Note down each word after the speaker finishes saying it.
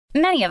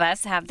Many of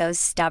us have those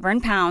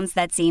stubborn pounds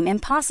that seem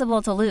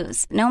impossible to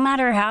lose, no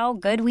matter how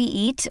good we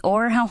eat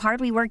or how hard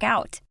we work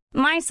out.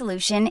 My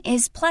solution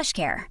is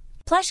PlushCare.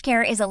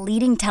 PlushCare is a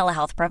leading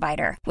telehealth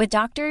provider with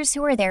doctors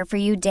who are there for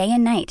you day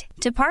and night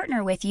to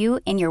partner with you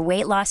in your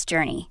weight loss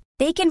journey.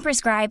 They can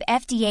prescribe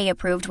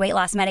FDA-approved weight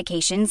loss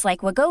medications like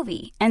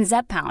Wegovy and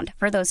Zepbound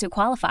for those who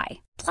qualify.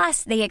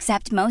 Plus, they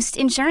accept most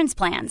insurance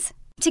plans.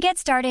 To get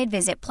started,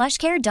 visit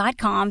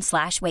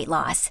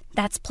plushcare.com/weightloss.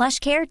 That's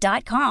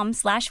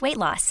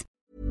plushcare.com/weightloss.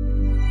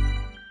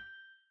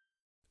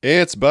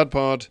 It's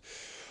BudPod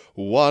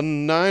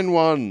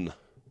 191.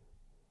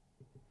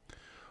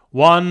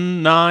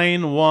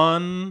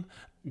 191.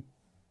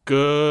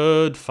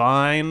 Good,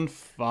 fine,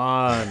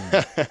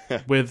 fun.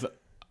 With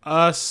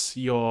us,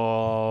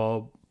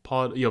 your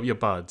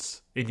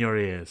buds in your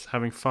ears,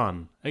 having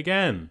fun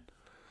again.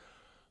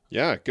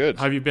 Yeah, good.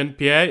 How have you been,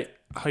 Pierre?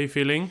 How are you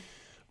feeling?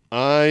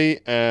 I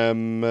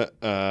am.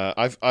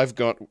 I've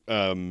got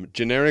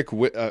generic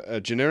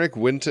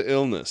winter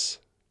illness.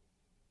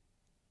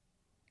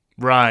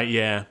 Right.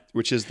 Yeah.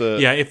 Which is the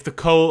If the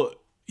cold,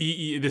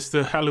 it's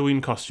the Halloween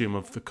costume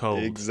of the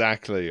cold.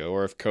 Exactly,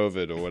 or of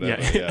COVID or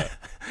whatever. Yeah.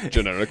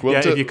 Generic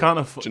winter. If you can't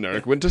afford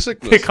generic winter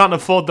sickness. They can't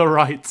afford the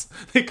rights.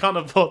 They can't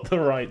afford the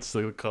rights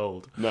to the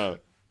cold. No,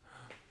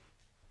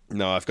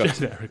 I've got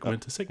generic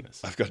winter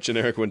sickness. I've got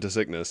generic winter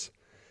sickness.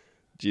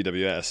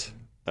 GWS.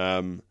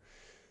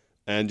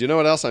 And you know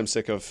what else I'm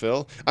sick of,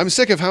 Phil? I'm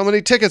sick of how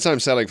many tickets I'm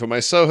selling for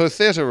my Soho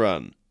Theatre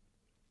run.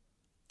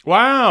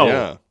 Wow.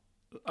 Yeah.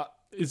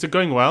 Is it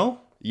going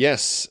well?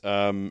 Yes.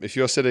 If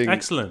you're sitting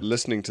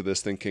listening to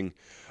this thinking,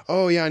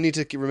 oh yeah, I need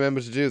to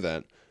remember to do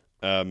that,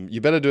 you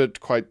better do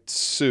it quite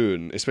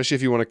soon, especially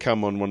if you want to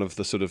come on one of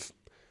the sort of,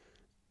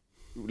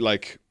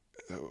 like,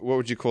 what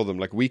would you call them?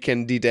 Like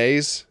weekendy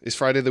days? Is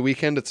Friday the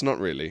weekend? It's not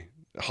really.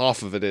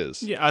 Half of it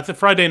is. Yeah, I think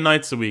Friday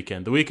night's the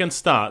weekend. The weekend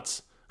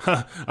starts,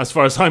 as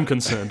far as I'm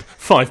concerned,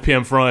 5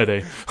 p.m.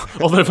 Friday.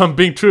 Although if I'm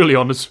being truly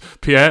honest,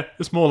 Pierre,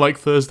 it's more like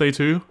Thursday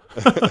too.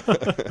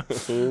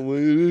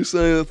 You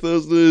say that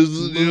Thursday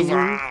is...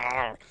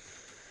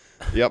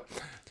 Yep.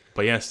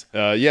 But yes.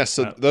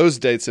 So those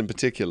dates in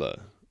particular,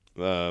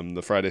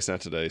 the Friday,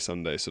 Saturday,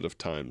 Sunday sort of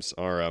times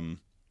are...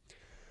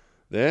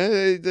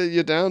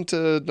 you're down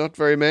to not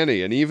very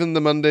many. And even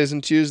the Mondays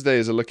and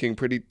Tuesdays are looking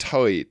pretty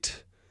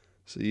tight.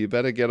 So you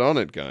better get on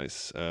it,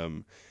 guys.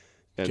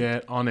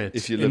 Get on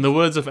it. In the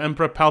words of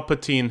Emperor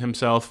Palpatine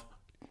himself,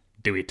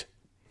 do it.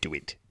 Do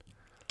it.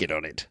 Get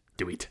on it.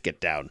 Do it. Get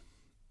down.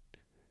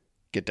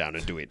 Get down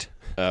and do it.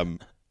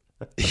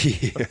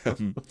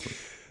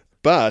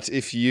 But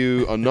if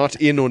you are not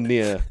in or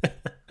near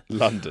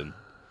London,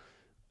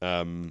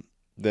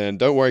 then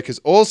don't worry, because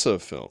also,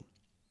 Phil,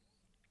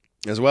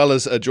 as well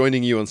as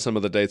joining you on some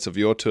of the dates of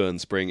your tour in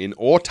spring, in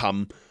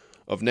autumn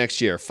of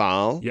next year,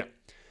 fall,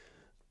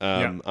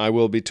 I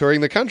will be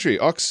touring the country: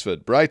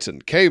 Oxford,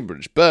 Brighton,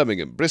 Cambridge,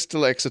 Birmingham,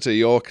 Bristol, Exeter,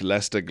 York,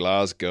 Leicester,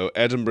 Glasgow,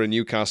 Edinburgh,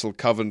 Newcastle,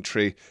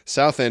 Coventry,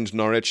 Southend,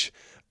 Norwich,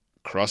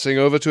 crossing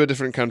over to a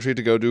different country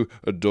to go to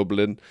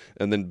Dublin,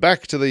 and then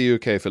back to the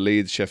UK for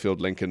Leeds,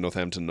 Sheffield, Lincoln,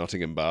 Northampton,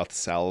 Nottingham, Bath,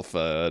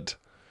 Salford.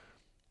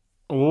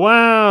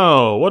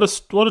 Wow, what a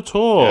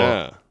tour.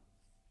 Yeah.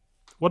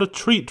 What a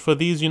treat for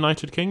these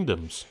United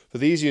Kingdoms. For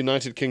these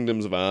United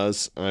Kingdoms of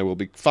ours, I will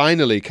be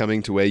finally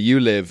coming to where you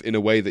live in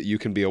a way that you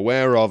can be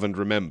aware of and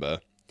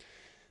remember.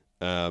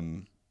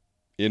 In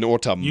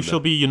autumn. You shall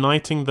be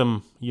uniting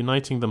them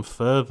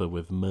further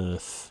with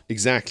mirth.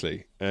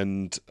 Exactly.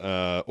 And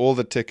all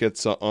the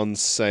tickets are on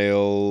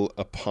sale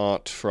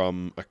apart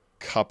from a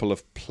couple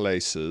of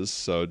places.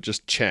 So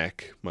just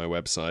check my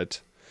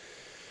website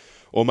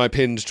or my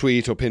pinned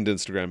tweet or pinned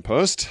Instagram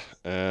post,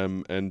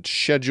 and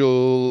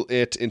schedule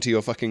it into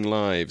your fucking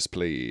lives,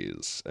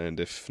 please. And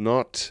if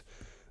not,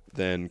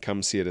 then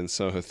come see it in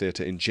Soho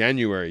Theatre in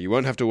January. You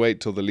won't have to wait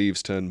till the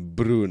leaves turn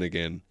brune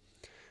again.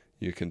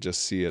 You can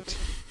just see it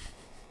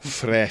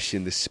fresh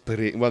in the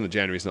spring. Well, no,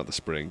 January's not the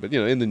spring, but,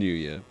 in the new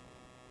year.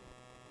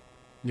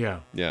 Yeah.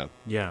 Yeah.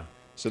 Yeah.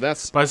 So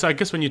that's... But I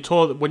guess when you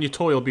tour,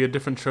 it'll be a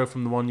different show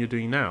from the one you're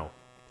doing now.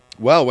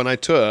 Well, when I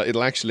tour,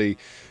 it'll actually...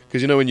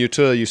 Because, when you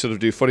tour, you sort of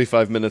do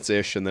 45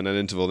 minutes-ish, and then an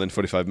interval, then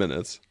 45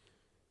 minutes.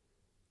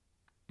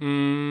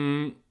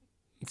 Some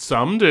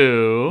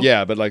do.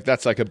 Yeah, but,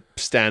 that's like a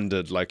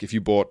standard, if you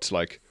bought,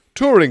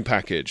 touring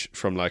package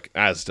from,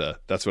 Asda,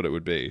 that's what it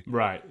would be.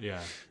 Right,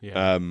 yeah.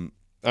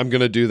 I'm going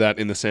to do that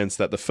in the sense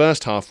that the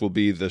first half will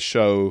be the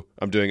show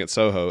I'm doing at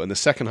Soho, and the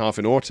second half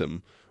in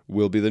autumn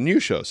will be the new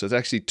show. So it's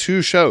actually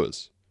 2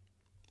 shows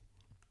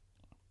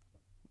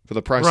for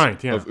the price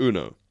of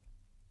Uno.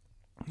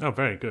 Oh,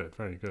 very good,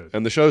 very good.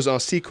 And the shows are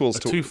sequels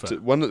to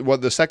one. What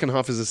the second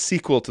half is a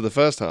sequel to the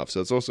first half, so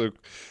it's also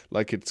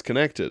it's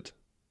connected.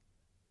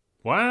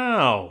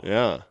 Wow.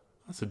 Yeah.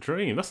 That's a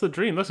dream. That's the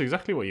dream. That's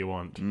exactly what you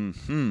want.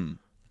 Mm-hmm.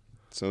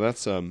 So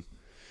that's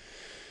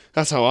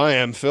how I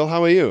am, Phil.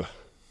 How are you?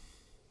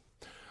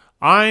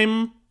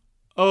 I'm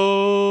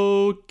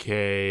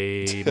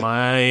okay.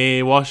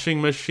 My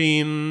washing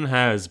machine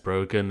has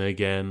broken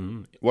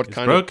again. What it's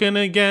kind broken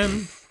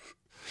again?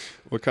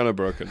 What kind of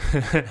broken?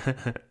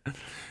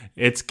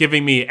 It's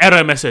giving me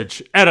error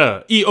message.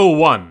 Error.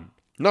 EO1.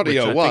 Not which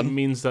EO1. I think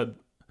means that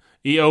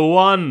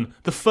EO1,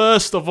 the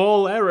first of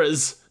all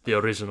errors, the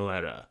original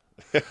error.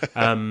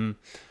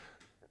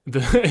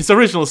 It's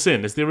original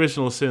sin. It's the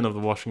original sin of the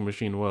washing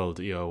machine world,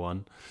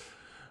 EO1.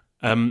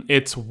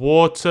 It's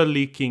water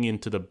leaking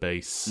into the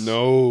base.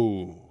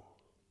 No.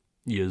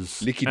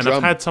 Yes. Leaky and drum.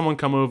 I've had someone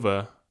come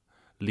over,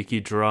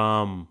 Leaky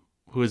Drum,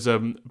 who is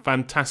a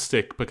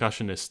fantastic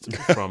percussionist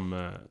from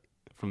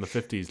the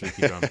 50s,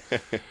 Leaky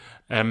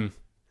Drum.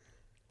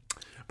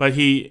 But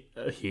the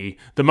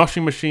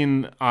washing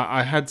machine,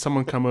 I had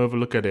someone come over,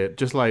 look at it,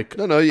 just like...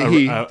 No,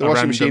 the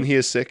washing machine, he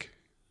is sick.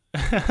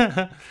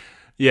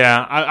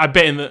 Yeah, I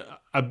bet in the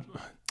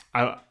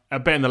I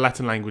bet in the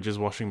Latin languages,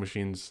 washing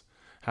machines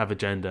have a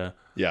gender.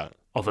 Yeah.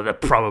 Although they're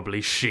probably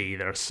she.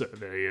 If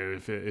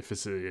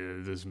it's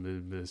there's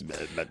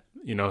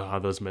you know how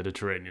those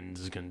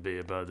Mediterraneans can be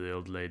about the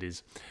old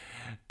ladies,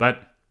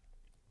 but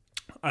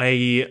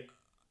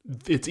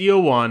it's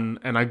EO1,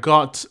 and I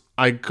got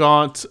a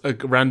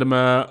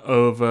randomer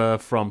over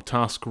from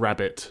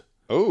TaskRabbit.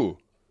 Oh.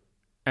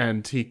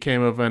 And he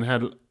came over and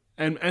had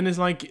and it's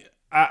like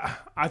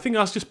I think I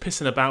was just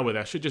pissing about with it.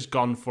 I should have just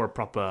gone for a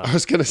proper... I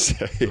was going to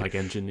say... like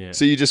engineer.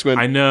 So you just went,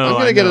 I'm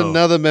going to get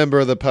another member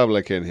of the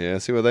public in here,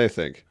 see what they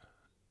think.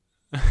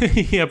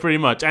 Yeah, pretty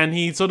much. And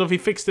he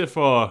fixed it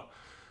for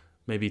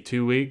maybe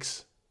 2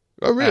 weeks.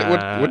 Oh, really?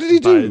 What did he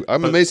do?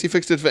 I'm amazed he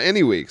fixed it for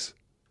any weeks.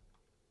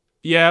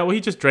 Yeah, well, he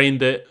just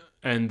drained it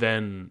and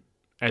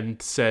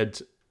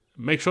said,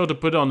 make sure to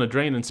put it on a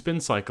drain and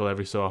spin cycle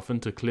every so often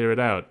to clear it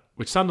out,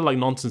 which sounded like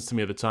nonsense to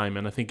me at the time,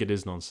 and I think it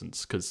is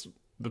nonsense, because...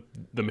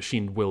 The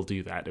machine will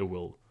do that. It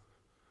will.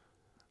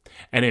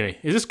 Anyway,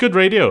 is this good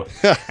radio?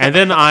 And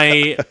then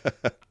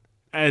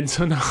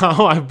so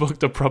now I've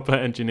booked a proper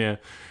engineer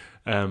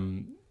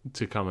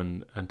to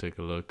come and take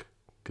a look,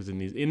 because it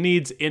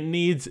needs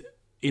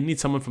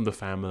someone from the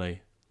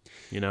family,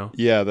 you know.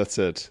 Yeah, that's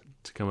it.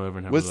 To come over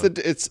and have a look.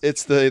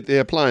 It's the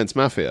appliance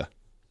mafia.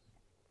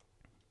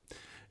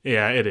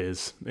 Yeah, it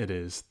is. It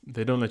is.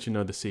 They don't let you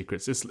know the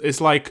secrets. It's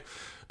like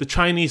the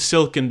Chinese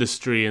silk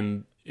industry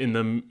in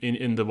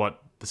the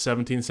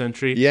 17th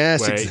century. Yes,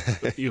 where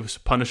exactly. It was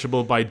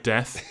punishable by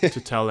death to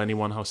tell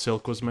anyone how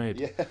silk was made.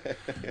 Yeah,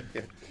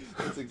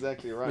 that's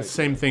exactly right. The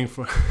same thing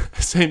for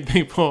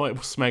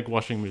Smeg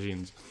washing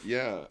machines.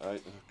 Yeah, I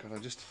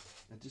just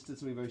did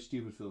something very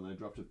stupid, Phil, and I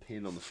dropped a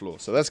pin on the floor.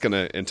 So that's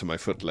gonna enter my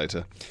foot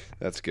later.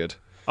 That's good.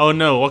 Oh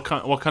no! What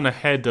kind of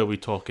head are we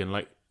talking?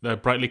 Like the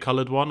brightly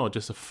coloured one, or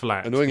just a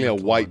flat? Annoyingly, a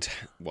white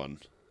one.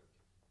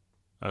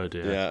 Oh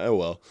dear. Yeah. Oh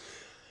well.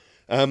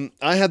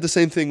 I had the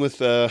same thing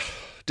with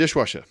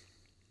dishwasher.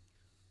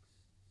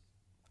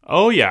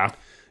 Oh yeah.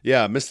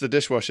 Yeah, Mr.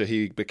 Dishwasher,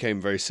 he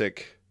became very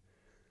sick.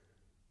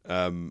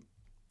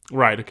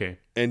 Right. Okay.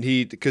 And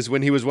because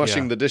when he was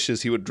washing the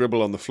dishes, he would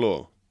dribble on the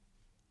floor.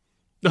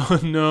 Oh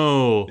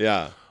no.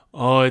 Yeah.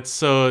 Oh, it's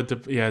so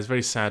it's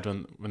very sad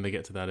when they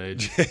get to that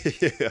age.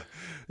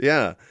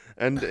 Yeah.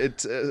 And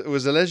it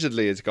was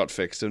allegedly it got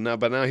fixed,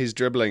 but now he's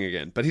dribbling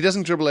again. But he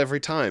doesn't dribble every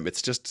time.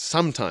 It's just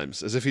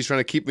sometimes, as if he's trying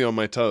to keep me on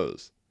my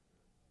toes.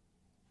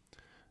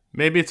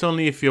 Maybe it's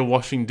only if you're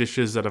washing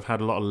dishes that have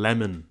had a lot of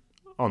lemon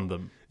on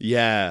them.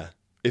 Yeah.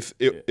 If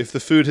the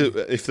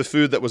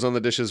food that was on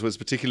the dishes was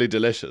particularly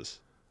delicious.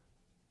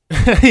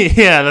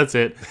 Yeah, that's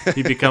it.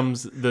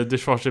 The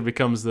dishwasher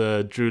becomes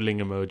the drooling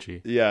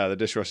emoji. Yeah, the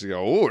dishwasher go,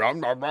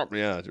 oh,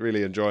 yeah,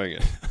 really enjoying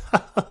it.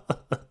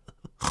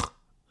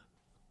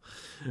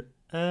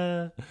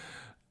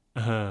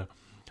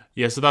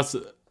 Yeah, so that's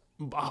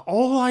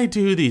all I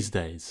do these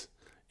days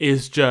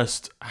is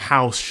just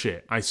house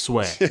shit, I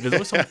swear. There's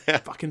always some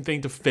fucking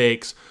thing to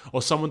fix,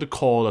 or someone to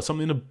call, or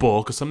something to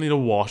book, or something to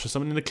wash, or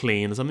something to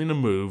clean, or something to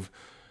move.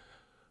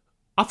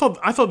 I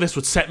thought this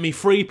would set me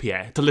free,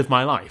 Pierre, to live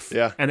my life.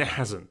 Yeah. And it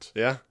hasn't.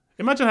 Yeah.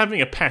 Imagine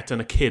having a pet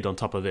and a kid on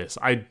top of this.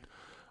 I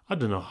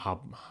don't know how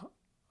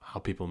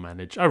people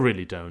manage. I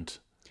really don't.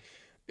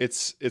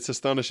 It's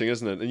astonishing,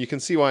 isn't it? And you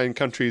can see why in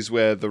countries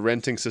where the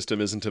renting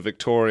system isn't a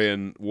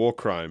Victorian war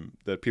crime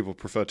that people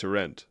prefer to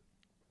rent.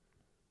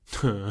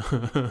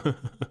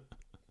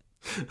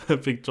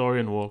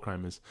 Victorian war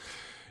crime is.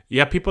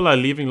 Yeah, people are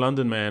leaving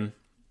London, man.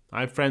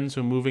 I have friends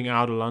who are moving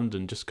out of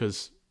London just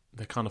because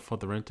they can't afford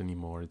the rent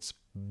anymore. It's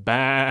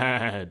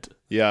bad.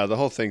 Yeah, the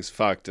whole thing's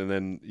fucked. And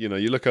then, you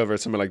look over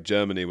at somewhere like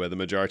Germany where the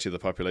majority of the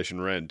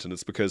population rent, and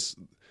it's because,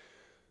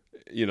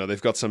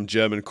 they've got some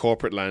German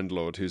corporate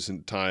landlord whose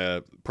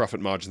entire profit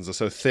margins are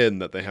so thin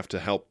that they have to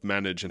help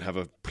manage and have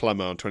a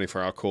plumber on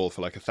 24-hour call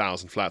for like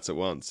 1,000 flats at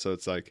once. So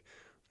it's like,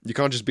 you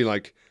can't just be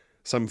like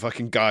some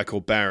fucking guy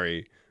called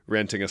Barry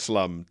renting a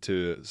slum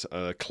to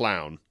a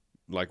clown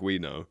like we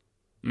know.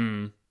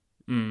 Well,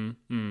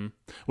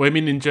 I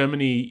mean, in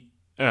Germany,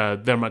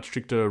 there are much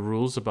stricter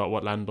rules about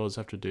what landlords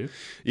have to do.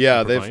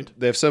 Yeah, they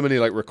have so many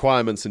like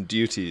requirements and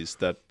duties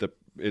that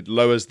it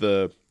lowers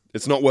the...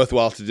 It's not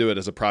worthwhile to do it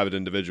as a private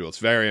individual. It's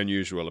very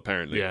unusual,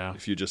 apparently. Yeah.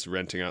 If you're just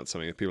renting out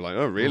something, people are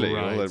like, oh, really?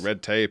 Right. All the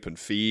red tape and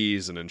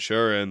fees and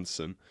insurance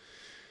and...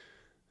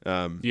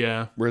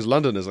 Yeah. Whereas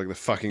London is like the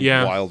fucking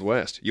Yeah. Wild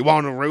West. You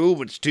want a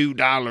room? It's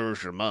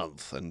 $2 a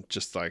month, and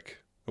just like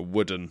a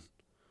wooden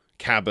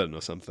cabin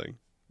or something.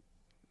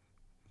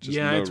 Just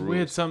Yeah, no it's rules.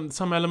 weird.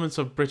 Some elements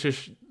of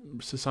British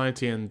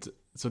society and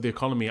so the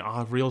economy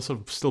are real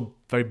sort of still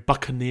very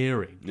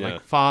buccaneering, Yeah.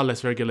 like far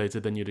less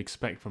regulated than you'd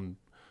expect from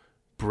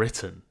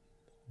Britain,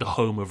 the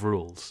home of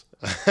rules.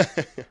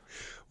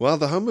 Well,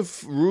 the home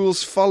of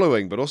rules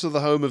following, but also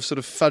the home of sort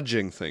of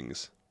fudging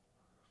things.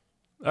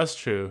 That's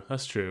true.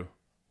 That's true.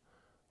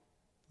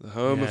 The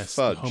home of Yes,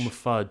 fudge. the home of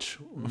fudge.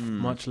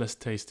 Much less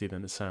tasty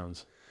than it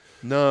sounds.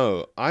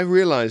 No, I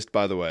realised,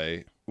 by the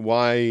way,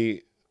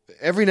 why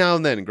every now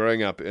and then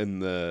growing up in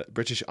the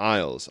British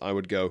Isles, I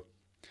would go,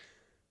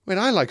 wait,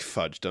 I like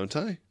fudge, don't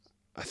I?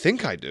 I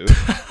think I do.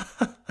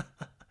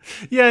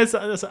 Yeah, it's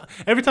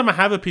every time I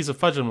have a piece of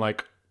fudge, I'm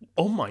like,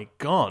 oh my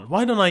god,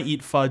 why don't I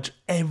eat fudge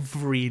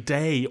every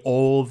day,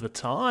 all the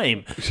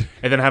time?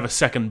 And then I have a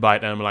second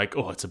bite, and I'm like,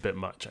 oh, it's a bit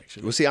much,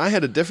 actually. Well, see, I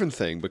had a different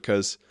thing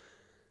because,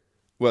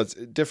 well, it's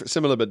different,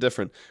 similar but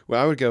different, where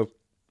I would go,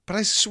 but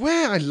I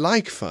swear I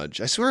like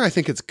fudge. I swear I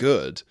think it's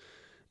good.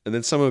 And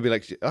then someone would be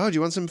like, oh, do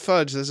you want some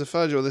fudge? There's a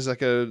fudge, or there's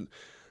like a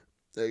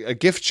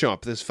gift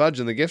shop. There's fudge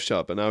in the gift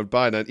shop. And I would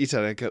buy it and I'd eat it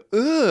and I'd go,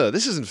 ugh,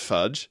 this isn't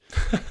fudge.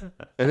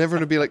 And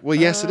everyone would be like, well,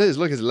 yes, it is.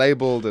 Look, it's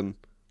labeled. And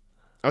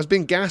I was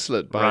being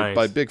gaslit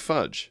by Big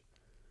Fudge.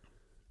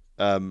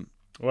 Well,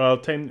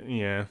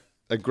 yeah.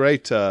 A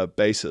great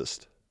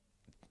bassist.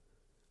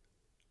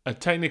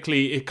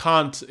 Technically, it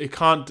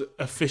can't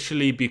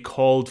officially be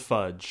called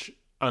fudge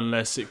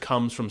unless it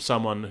comes from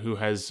someone who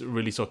has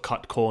really sort of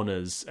cut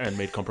corners and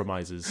made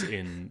compromises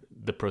in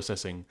the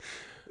processing.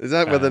 Is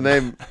that where the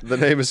name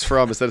is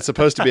from? Is that it's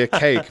supposed to be a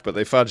cake, but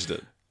they fudged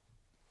it?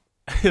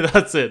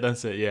 That's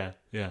it.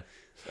 Yeah.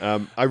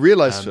 I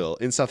realized, Phil,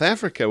 in South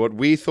Africa, what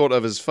we thought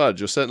of as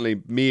fudge, or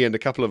certainly me and a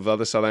couple of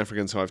other South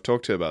Africans who I've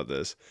talked to about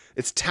this,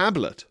 it's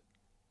tablet.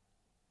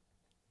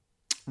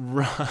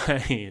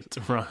 Right.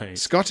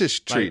 Scottish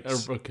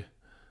treats. Okay.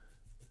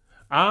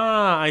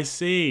 I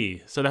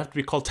see. So they have to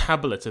be called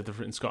tablets if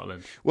they're in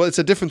Scotland. Well, it's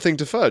a different thing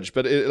to fudge,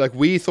 but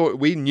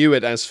we knew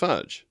it as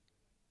fudge.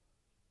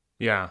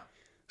 Yeah.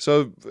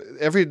 So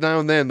every now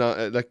and then,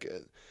 I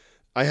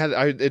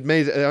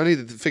only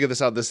figured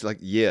this out this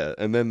year,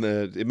 and then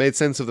it made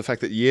sense of the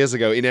fact that years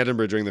ago in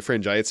Edinburgh during the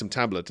Fringe, I ate some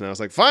tablet, and I was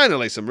like,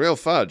 finally, some real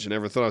fudge, and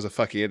everyone thought I was a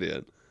fucking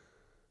idiot.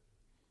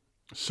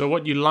 So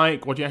what you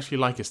actually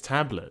like is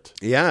tablet.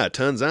 Yeah, it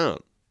turns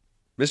out.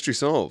 Mystery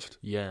solved.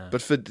 Yeah.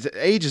 But for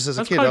ages as a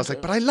That's kid, I was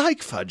like, but I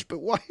like fudge, but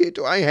why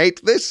do I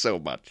hate this so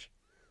much?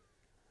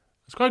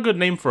 It's quite a good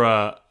name for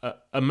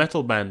a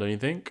metal band, don't you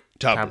think?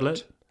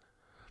 Tablet.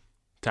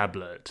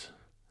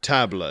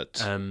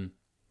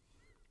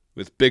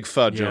 With Big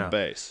Fudge on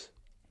bass.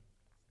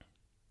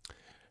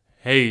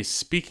 Hey,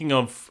 speaking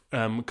of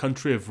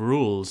country of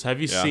rules, have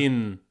you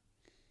seen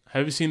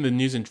the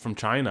news from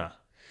China?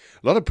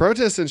 A lot of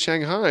protests in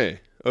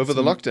Shanghai over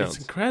the lockdowns. It's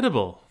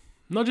incredible.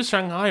 Not just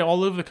Shanghai,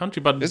 all over the country,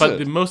 but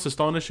most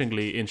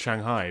astonishingly in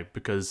Shanghai,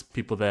 because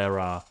people there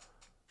are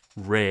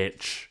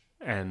rich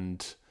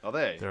and are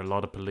they? There are a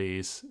lot of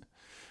police.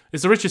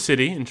 It's the richest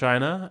city in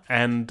China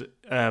and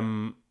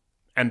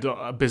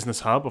a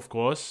business hub, of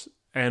course.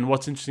 And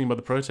what's interesting about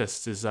the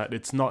protests is that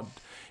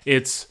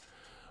it's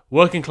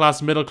working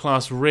class, middle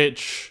class,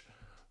 rich,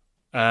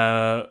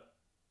 all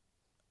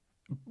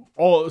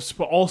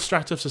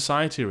strata of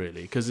society,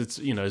 really, because it's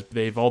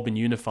they've all been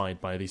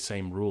unified by these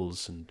same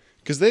rules, and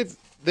because they've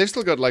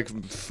still got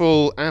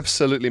full,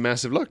 absolutely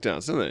massive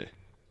lockdowns, don't they?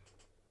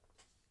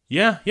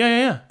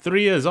 Yeah.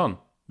 3 years on,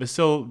 they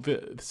still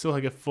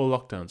have full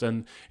lockdowns,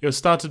 and it was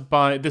started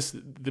by this.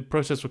 The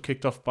protests were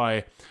kicked off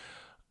by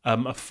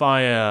a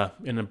fire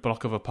in a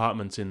block of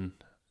apartments in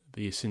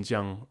the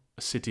Xinjiang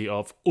city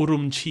of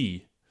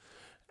Urumqi,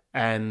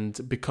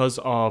 and because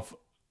of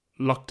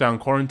lockdown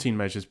quarantine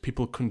measures,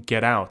 people couldn't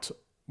get out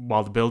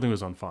while the building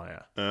was on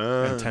fire,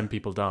 and 10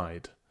 people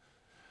died,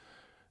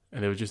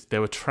 and they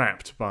were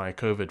trapped by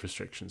COVID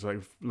restrictions.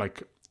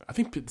 Like I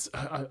think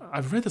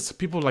I've read that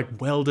people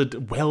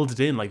welded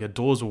in, their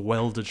doors were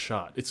welded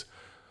shut. It's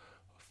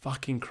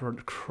fucking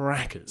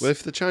crackers. Well,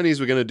 if the Chinese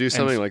were going to do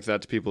something like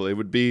that to people, it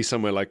would be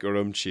somewhere like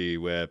Urumqi,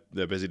 where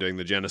they're busy doing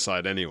the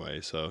genocide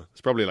anyway. So it's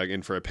probably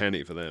in for a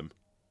penny for them.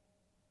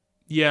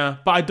 Yeah,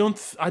 but I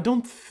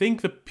don't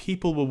think the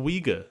people were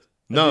Uyghur.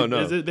 No.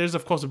 There's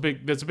of course a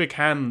big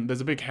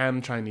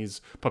Han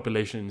Chinese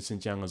population in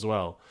Xinjiang as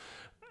well.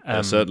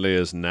 There certainly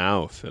is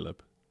now,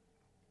 Philip.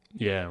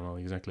 Yeah, well,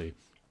 exactly.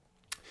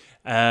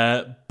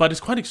 But it's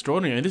quite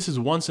extraordinary. And this is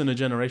once in a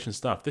generation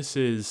stuff. This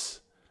is.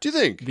 Do you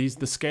think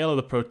the scale of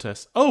the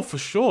protests? Oh, for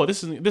sure.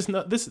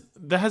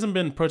 There hasn't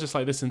been protests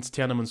like this since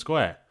Tiananmen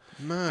Square.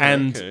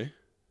 Okay.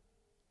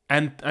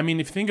 And I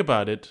mean, if you think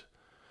about it,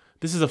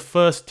 this is the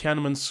first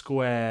Tiananmen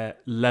Square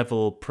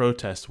level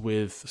protest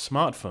with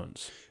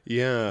smartphones.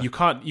 Yeah. You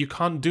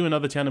can't do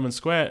another Tiananmen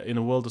Square in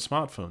a world of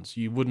smartphones.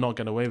 You would not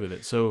get away with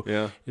it. So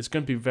it's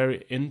going to be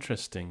very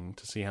interesting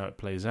to see how it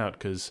plays out,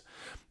 because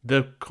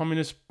the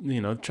communist,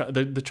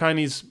 the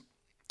Chinese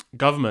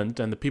government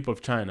and the people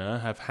of China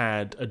have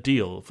had a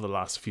deal for the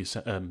last few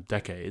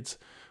decades,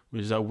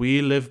 which is that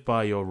we live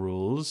by your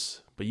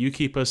rules, but you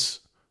keep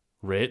us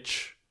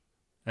rich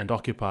and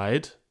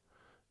occupied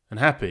and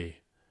happy.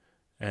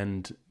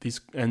 And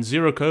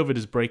zero COVID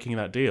is breaking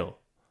that deal.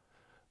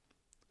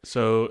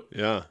 So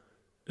yeah.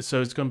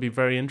 So it's going to be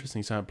very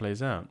interesting to see how it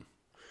plays out.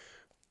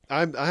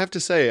 I have to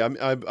say,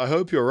 I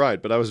hope you're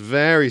right, but I was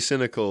very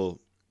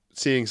cynical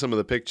seeing some of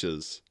the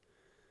pictures.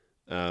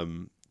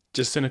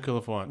 Just cynical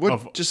of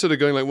what? Just sort of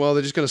going like, well,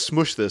 they're just going to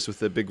smush this with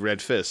their big red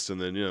fist,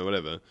 and then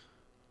whatever.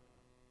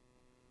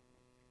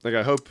 Like,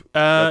 I hope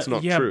that's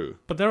not true.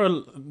 But there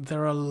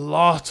are a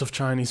lot of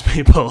Chinese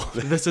people.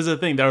 This is the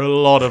thing. There are a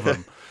lot of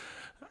them,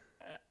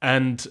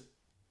 and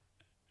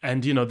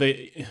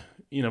they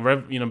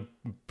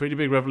pretty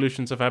big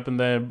revolutions have happened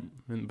there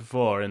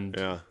before, and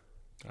yeah.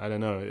 I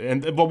don't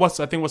know. But what's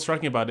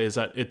striking about it is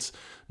that it's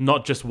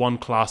not just one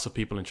class of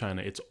people in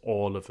China; it's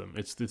all of them.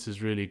 This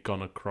has really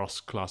gone across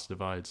class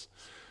divides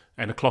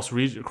and across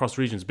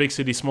regions, big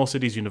cities, small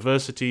cities,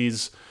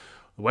 universities,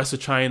 west of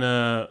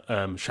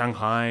China,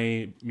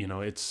 Shanghai.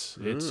 It's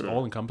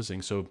all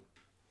encompassing. So,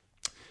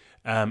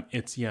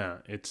 it's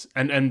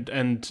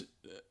and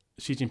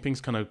Xi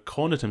Jinping's kind of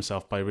cornered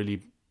himself by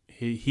really.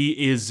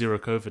 He is zero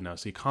COVID now,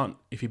 so he can't.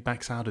 If he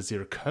backs out of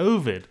zero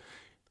COVID,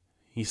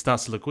 he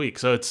starts to look weak.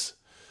 So it's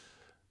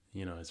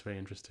very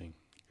interesting.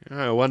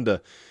 I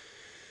wonder.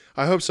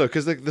 I hope so,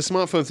 because the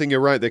smartphone thing,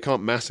 you're right, they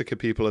can't massacre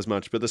people as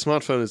much, but the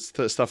smartphone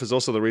stuff is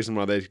also the reason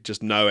why they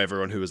just know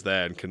everyone who was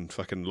there and can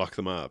fucking lock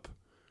them up.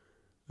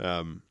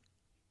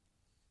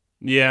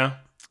 Yeah.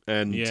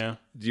 And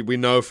we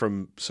know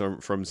from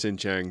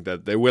Xinjiang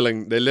that they're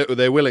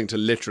willing to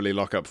literally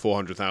lock up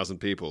 400,000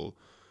 people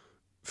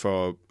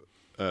for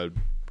a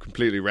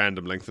completely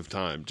random length of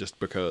time just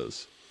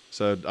because.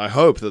 So I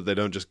hope that they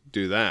don't just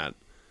do that.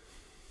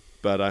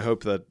 But I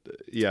hope that,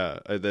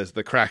 there's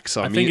the cracks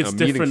are meaningful.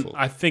 Different.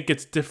 I think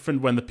it's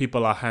different when the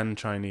people are Han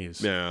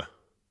Chinese. Yeah.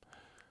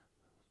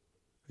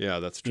 Yeah,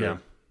 that's true.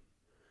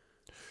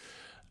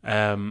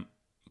 Yeah.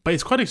 But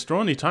it's quite an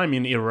extraordinary time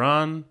in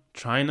Iran,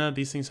 China,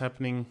 these things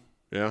happening.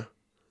 Yeah.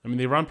 I mean,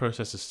 the Iran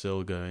process is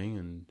still going,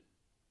 and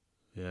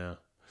yeah.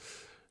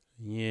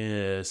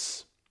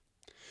 Yes.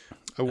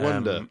 I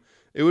wonder.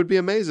 It would be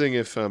amazing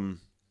if...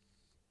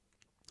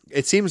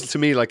 it seems to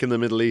me like in the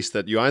Middle East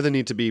that you either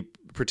need to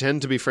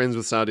pretend to be friends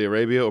with Saudi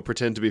Arabia or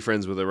pretend to be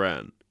friends with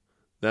Iran.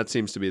 That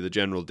seems to be the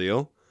general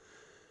deal.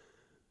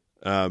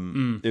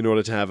 In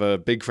order to have a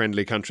big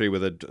friendly country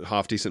with a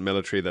half decent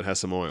military that has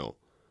some oil,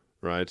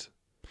 right?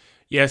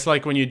 Yeah, it's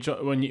like when you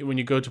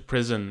go to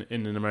prison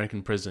in an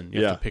American prison,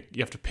 you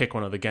have to pick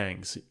one of the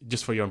gangs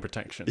just for your own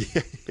protection.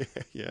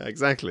 Yeah,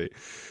 exactly.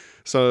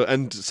 So,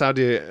 and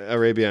Saudi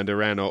Arabia and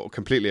Iran are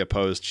completely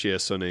opposed,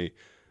 Shia Sunni.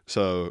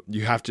 So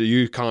you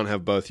can't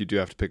have both. You do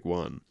have to pick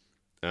one.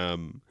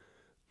 And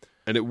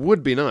it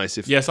would be nice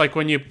if... Yes, like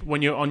when you're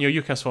on your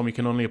UCAS form, you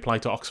can only apply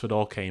to Oxford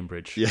or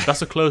Cambridge. Yeah. That's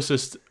the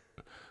closest...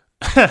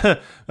 that's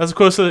the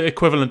closest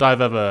equivalent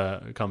I've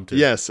ever come to.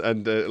 Yes,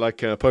 and like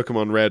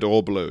Pokemon Red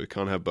or Blue, you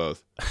can't have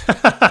both.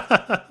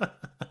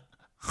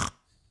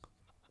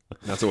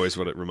 That's always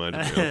what it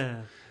reminded me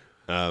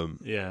of.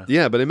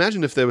 Yeah, but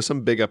imagine if there was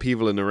some big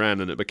upheaval in Iran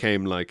and it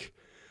became like...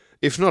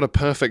 If not a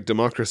perfect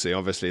democracy,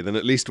 obviously, then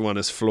at least one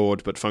as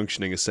flawed but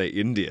functioning as, say,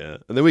 India.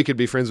 And then we could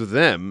be friends with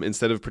them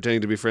instead of pretending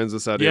to be friends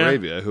with Saudi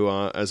Arabia, who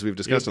are, as we've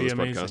discussed on this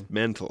podcast,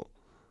 mental.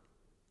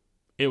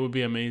 It would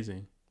be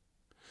amazing.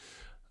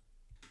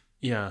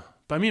 Yeah.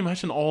 But I mean,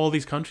 imagine all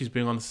these countries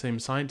being on the same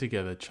side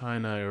together.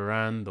 China,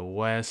 Iran, the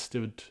West.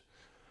 It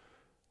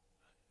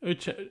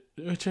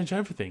would change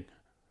everything.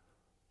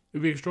 It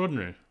would be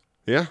extraordinary.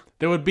 Yeah.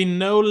 There would be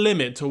no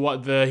limit to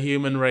what the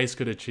human race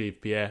could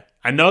achieve, Pierre.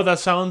 I know that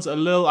sounds a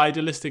little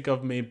idealistic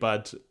of me,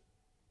 but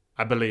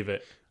I believe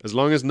it. As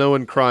long as no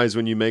one cries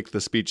when you make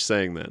the speech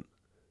saying that.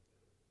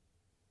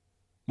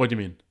 What do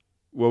you mean?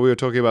 Well, we were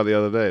talking about the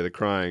other day, the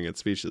crying at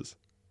speeches.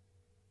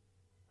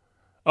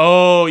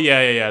 Oh,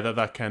 yeah.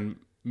 That can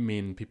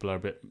mean people are a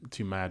bit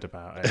too mad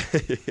about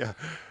it. Yeah.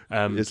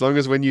 As long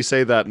as when you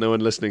say that, no one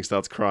listening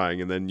starts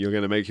crying, and then you're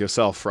going to make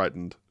yourself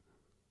frightened.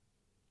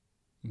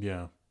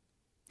 Yeah.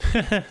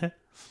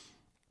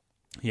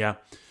 Yeah.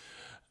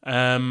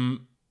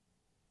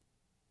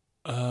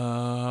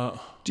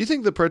 Do you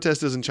think the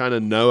protesters in China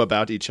know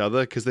about each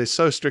other? Because they're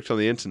so strict on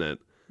the internet.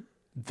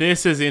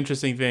 This is the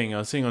interesting thing. I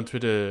was seeing on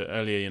Twitter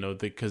earlier,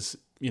 because,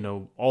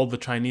 all the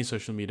Chinese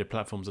social media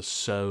platforms are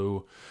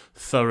so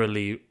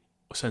thoroughly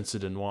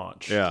censored and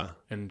watched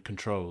and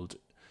controlled.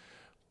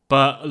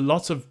 But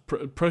lots of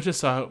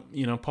protests are,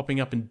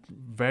 popping up in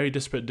very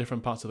disparate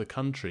different parts of the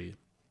country.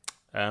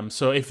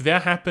 So if they're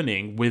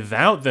happening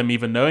without them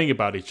even knowing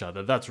about each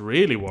other, that's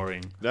really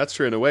worrying. That's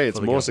true. In a way,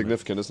 it's more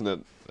significant, isn't it?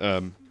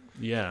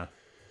 Yeah.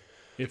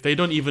 If they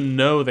don't even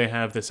know they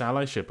have this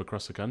allyship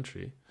across the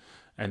country,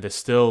 and they're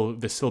still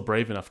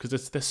brave enough,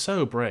 because they're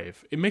so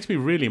brave. It makes me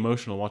really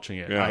emotional watching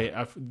it.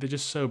 Yeah. They're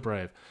just so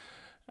brave.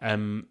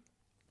 And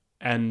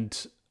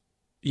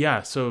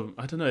yeah, so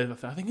I don't know.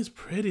 I think it's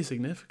pretty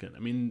significant. I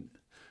mean,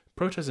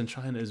 protest in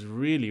China is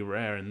really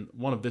rare, and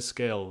one of this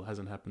scale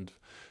hasn't happened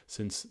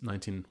since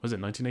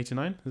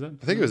 1989? Is that?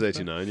 I think it was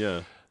 89.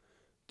 Yeah,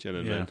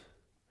 Yeah.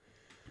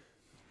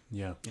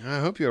 Yeah. I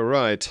hope you're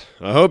right.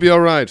 I hope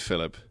you're right,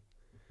 Philip.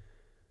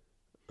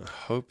 I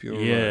hope you're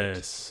right.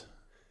 Yes.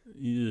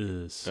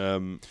 Here's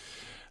something.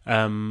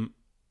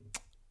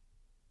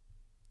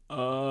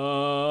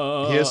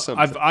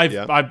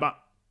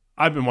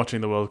 I've been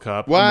watching the World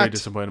Cup. What? I'm very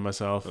disappointed in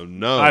myself. Oh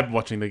no! I'm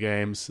watching the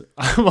games.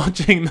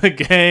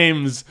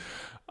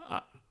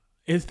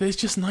 It's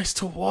just nice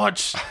to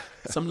watch.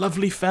 Some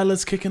lovely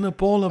fellas kicking a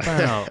ball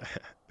about.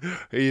 Are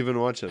you even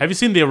watching? Have you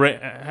seen the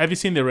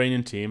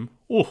Iranian team?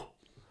 Oh,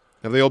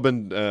 have they all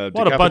been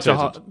what a bunch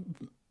of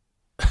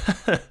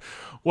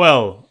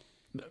Well,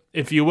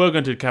 if you were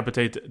going to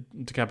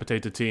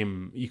decapitate a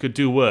team, you could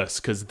do worse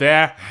because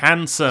they're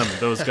handsome.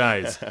 Those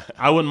guys,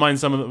 I wouldn't mind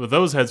some of them with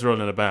those heads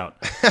rolling about.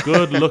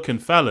 Good-looking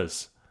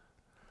fellas.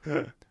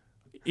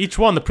 Each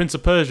one, the Prince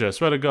of Persia. I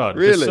swear to God,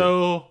 really?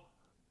 So,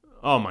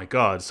 oh my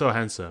God, so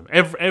handsome.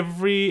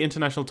 Every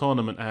international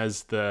tournament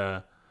has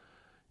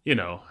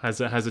has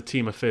a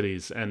team of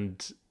fillies,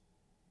 and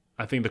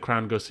I think the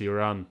crown goes to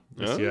Iran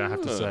this year. I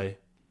have to say.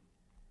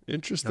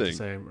 Interesting. I have to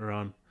say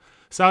Iran.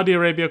 Saudi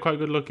Arabia, quite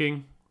good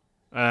looking.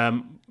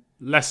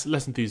 Less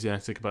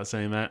enthusiastic about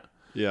saying that.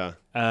 Yeah.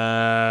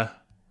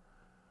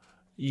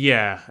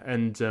 Yeah,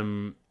 and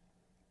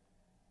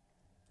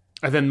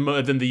then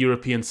the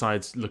European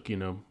sides look,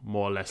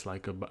 more or less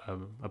like a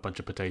bunch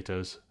of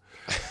potatoes.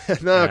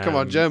 No, come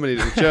on, Germany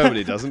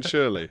doesn't,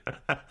 surely.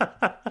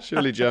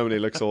 Surely Germany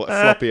looks all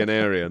floppy and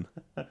Aryan.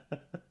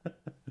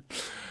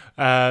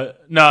 No,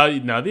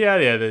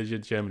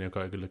 the Germany are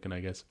quite good looking, I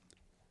guess.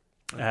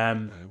 I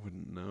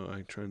wouldn't know.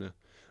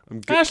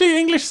 Actually, the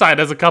English side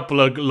has a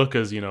couple of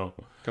lookers, A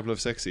couple of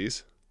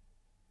sexies.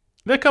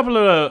 There are a couple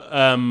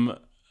of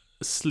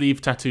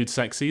sleeve tattooed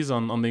sexies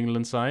on the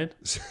England side.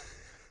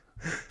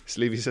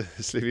 Sleevey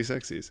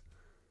sexies.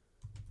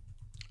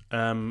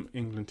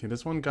 England team.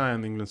 There's one guy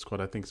on the England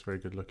squad I think is very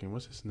good looking.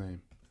 What's his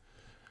name?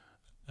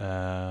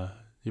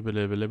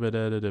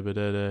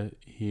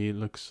 He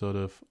looks sort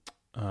of.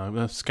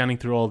 I'm scanning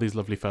through all these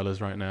lovely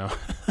fellas right now.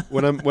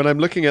 when I'm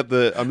looking at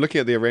the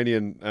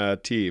Iranian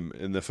team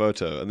in the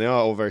photo, and they are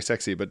all very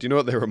sexy. But do you know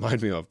what they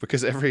remind me of?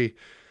 Because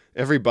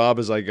every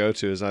barbers I go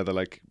to is either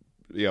like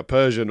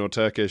Persian or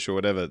Turkish or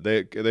whatever.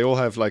 They all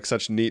have like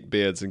such neat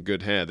beards and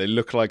good hair. They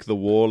look like the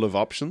wall of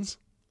options.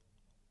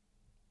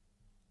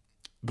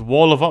 The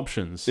wall of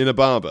options in a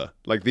barber.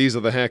 Like these are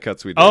the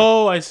haircuts we do.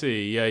 Oh, I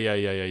see.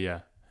 Yeah.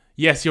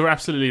 Yes, you're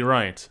absolutely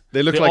right.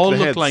 They look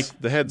like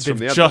the heads from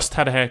the They've just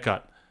had a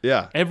haircut.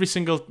 Yeah. Every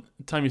single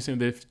time you see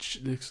them, it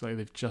looks like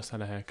they've just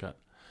had a haircut.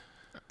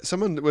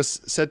 Someone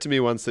said to me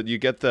once that you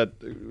get that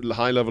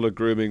high level of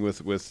grooming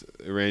with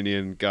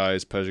Iranian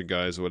guys, Persian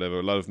guys, or whatever,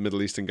 a lot of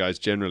Middle Eastern guys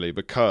generally,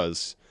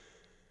 because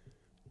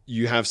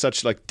you have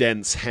such like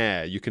dense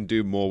hair, you can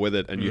do more with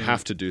it, and you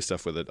have to do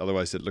stuff with it.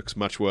 Otherwise, it looks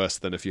much worse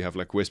than if you have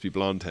like wispy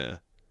blonde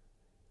hair.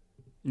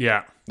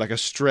 Yeah. Like a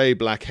stray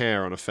black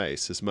hair on a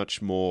face is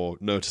much more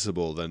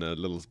noticeable than a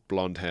little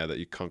blonde hair that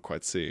you can't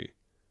quite see.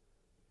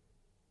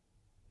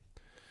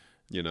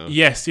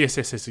 Yes,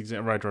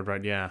 exactly.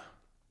 Right, yeah.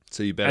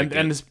 So you better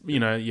and it's,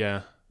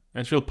 yeah.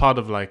 And it's real part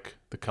of like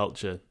the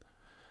culture.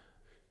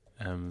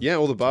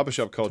 All the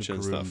barbershop culture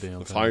and stuff.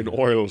 The fine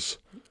oils.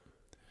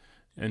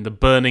 And the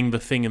burning the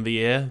thing in the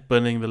ear,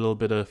 burning the little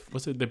bit of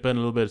they burn a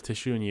little bit of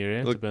tissue in your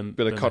ear, a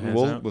bit of cotton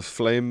wool with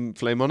flame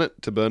on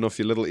it to burn off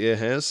your little ear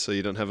hairs, so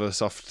you don't have a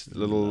soft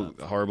little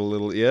horrible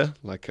little ear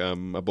like a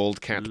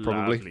bald cat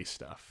probably. Lovely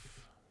stuff.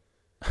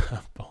 A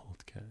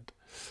bald cat.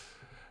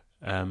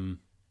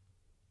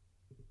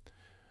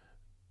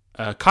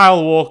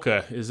 Kyle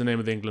Walker is the name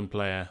of the England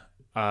player.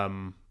 I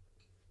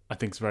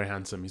think he's very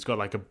handsome. He's got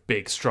like a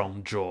big,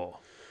 strong jaw.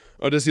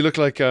 Oh, does he look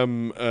like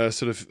a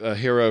sort of a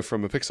hero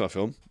from a Pixar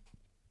film?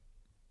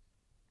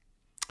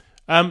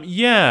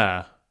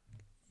 Yeah,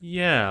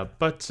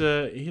 but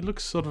he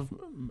looks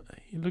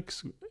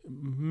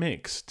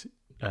mixed,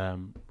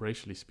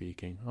 racially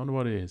speaking. I wonder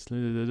what it is.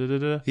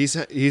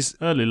 He's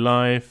early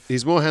life.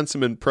 He's more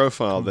handsome in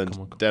profile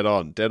than dead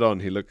on. Dead on,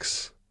 he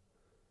looks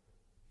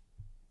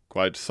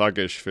quite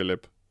thuggish,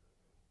 Philip.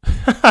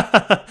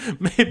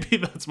 Maybe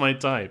that's my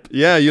type.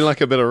 Yeah, you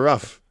like a bit of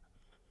rough.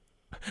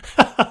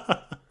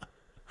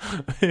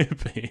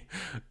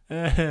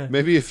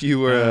 Maybe if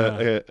you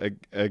were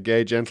a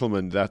gay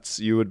gentleman,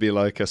 you would be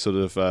like a sort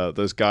of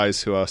those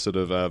guys who are sort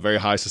of very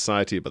high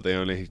society, but they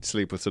only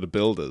sleep with sort of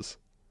builders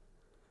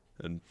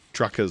and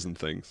truckers and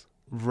things.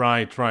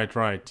 Right.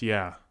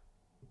 Yeah.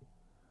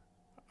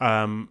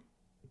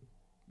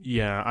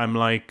 Yeah, I'm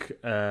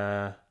like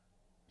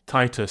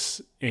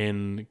Titus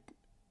in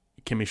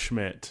Kimmy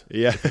Schmidt.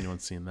 Yeah. If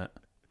anyone's seen that.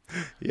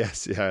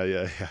 Yes.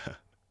 Yeah.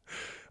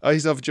 Oh,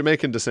 he's of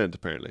Jamaican descent,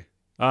 apparently.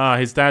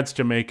 His dad's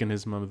Jamaican,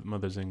 his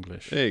mother's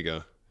English. There you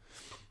go.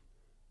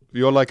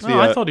 You're like the.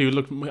 I thought he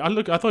looked.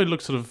 I thought he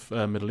looked sort of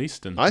Middle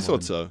Eastern. I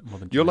thought so.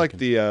 You're like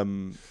the.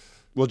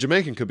 Well,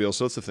 Jamaican could be all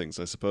sorts of things,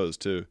 I suppose,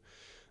 too.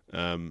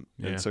 And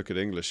Yeah. so could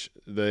English.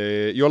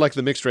 You're like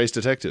the mixed race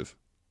detective.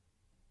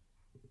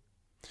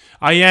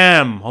 I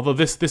am, although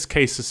this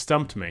case has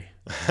stumped me.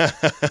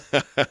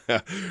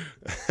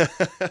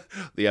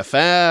 The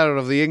affair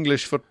of the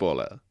English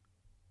footballer.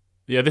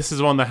 Yeah, this is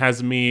one that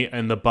has me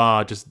in the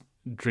bar just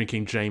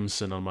drinking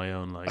Jameson on my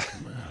own. Like,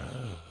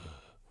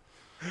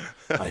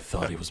 I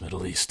thought he was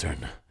Middle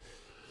Eastern.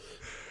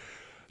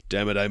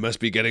 Damn it, I must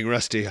be getting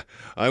rusty.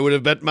 I would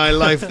have bet my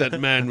life that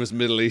man was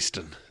Middle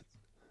Eastern.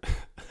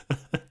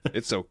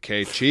 It's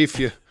okay, Chief.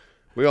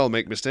 We all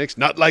make mistakes.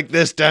 Not like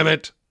this, damn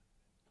it.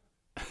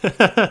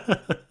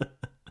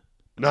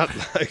 Not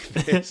like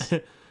this.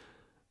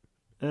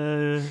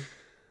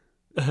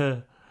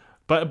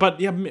 But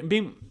yeah,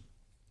 being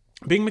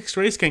mixed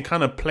race can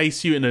kind of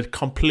place you in a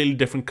completely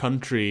different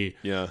country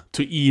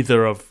to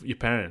either of your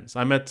parents.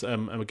 I met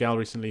a gal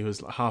recently who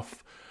was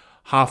half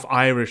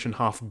Irish and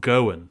half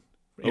Goan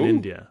in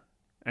India,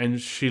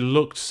 and she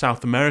looked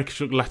South American.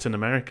 She looked Latin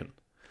American.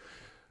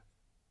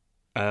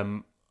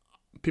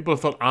 People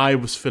thought I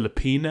was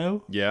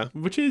Filipino. Yeah.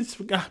 Which is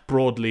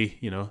broadly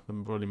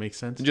makes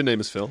sense. And your name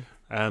is Phil.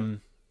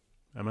 And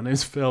my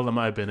name's Phil. That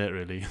might have been it,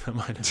 really. That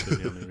might have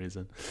been the only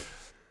reason.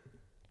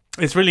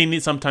 It's really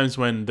neat sometimes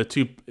when the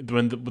two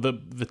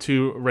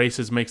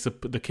races makes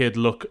the kid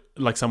look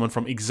like someone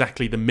from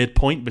exactly the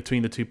midpoint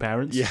between the two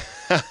parents. Yeah.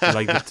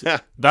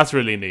 That's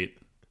really neat.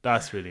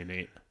 That's really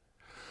neat.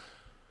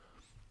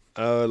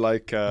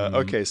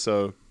 Okay,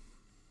 so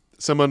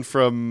someone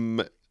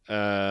from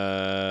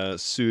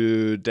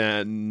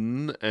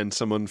Sudan and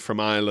someone from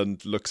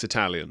Ireland looks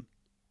Italian.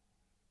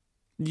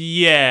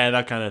 Yeah,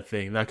 that kind of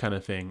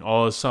thing.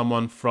 Or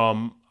someone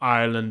from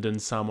Ireland and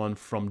someone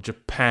from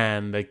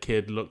Japan. The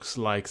kid looks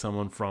like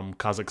someone from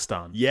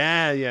Kazakhstan.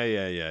 Yeah.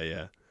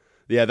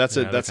 Yeah, that's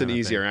an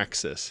easier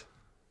access.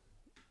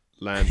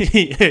 Land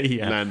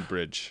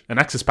bridge. And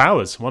Axis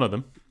Powers, one of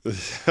them.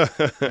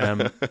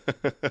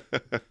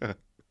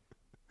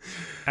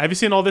 Have you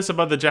seen all this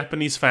about the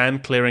Japanese fan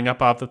clearing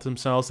up after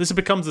themselves? This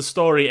becomes a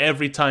story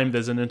every time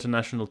there's an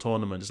international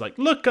tournament. It's like,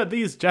 look at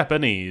these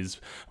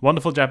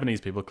wonderful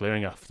Japanese people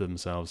clearing up after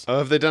themselves. Oh,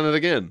 have they done it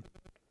again?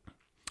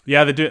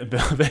 Yeah, they do.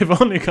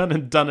 They've only kind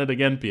of done it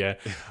again, Pierre.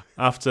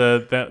 After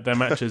their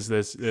matches,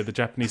 there's the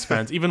Japanese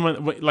fans. Even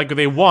when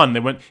they won, they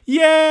went,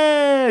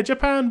 "Yeah,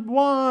 Japan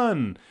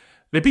won!"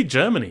 They beat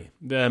Germany.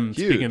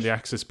 Speaking of the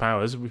Axis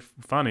powers, we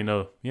finally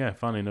know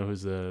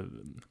who's the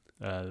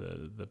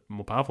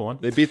more powerful one.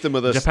 They beat them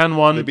with Japan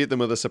won. They beat them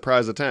with a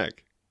surprise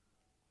attack.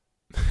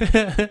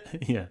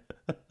 Yeah.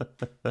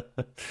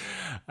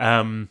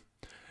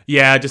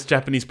 Just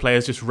Japanese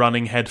players just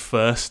running head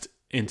first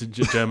into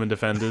German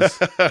defenders.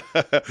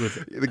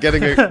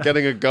 Getting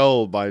a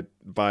goal by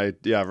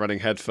running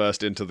head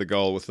first into the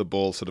goal with the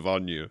ball sort of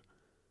on you.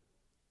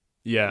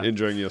 Yeah,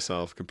 injuring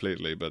yourself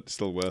completely, but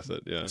still worth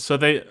it. Yeah. So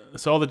they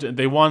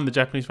won. The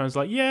Japanese fans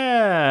were like,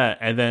 yeah,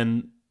 and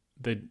then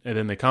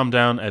they calm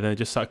down and then they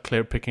just start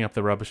picking up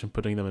the rubbish and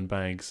putting them in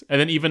bags.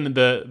 And then even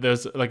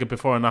there's like a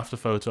before and after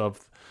photo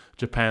of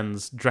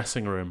Japan's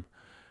dressing room,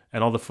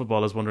 and all the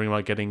footballers wondering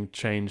about getting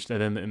changed.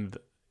 And then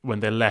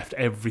when they left,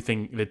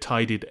 they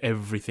tidied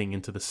everything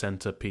into the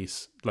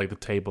centerpiece, like the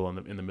table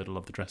in the middle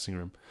of the dressing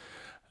room.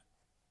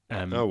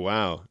 Oh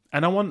wow!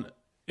 And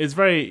it's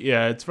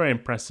very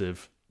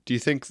impressive. Do you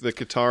think the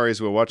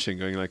Qataris were watching,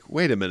 going like,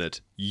 "Wait a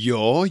minute,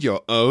 you're your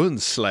own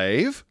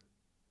slave"?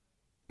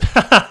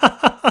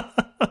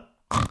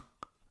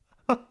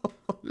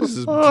 This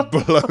is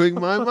blowing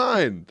my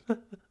mind.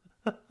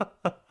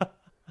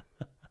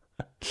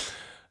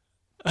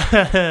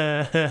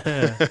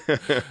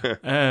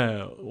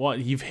 What,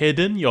 you've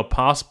hidden your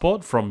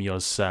passport from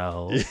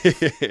yourself?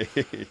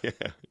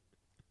 Yeah.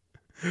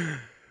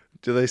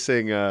 Do they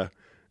sing?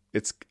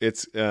 It's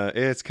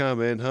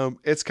coming home.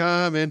 It's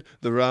coming.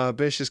 The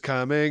rubbish is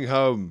coming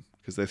home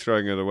because they're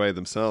throwing it away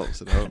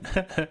themselves at home.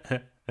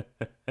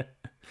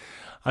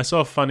 I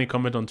saw a funny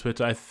comment on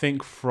Twitter, I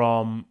think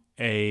from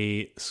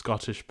a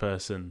Scottish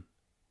person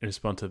in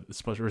response to the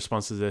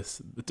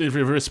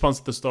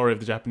story of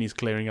the Japanese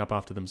clearing up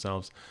after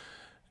themselves.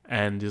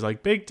 And he's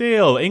like, big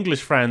deal.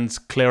 English friends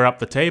clear up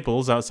the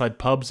tables outside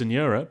pubs in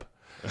Europe.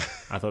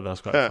 I thought that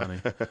was quite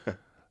funny.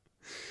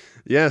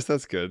 Yes,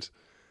 that's good.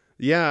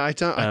 Yeah, I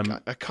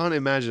can't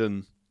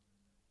imagine.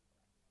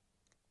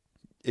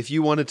 If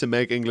you wanted to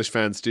make English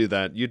fans do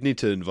that, you'd need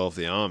to involve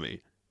the army.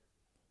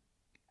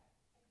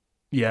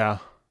 Yeah.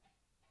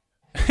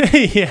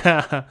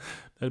 Yeah.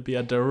 That'd be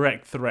a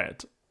direct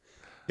threat.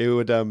 It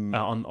would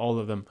on all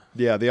of them.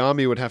 Yeah, the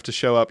army would have to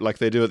show up like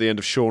they do at the end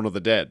of Shaun of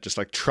the Dead, just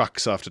like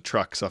trucks after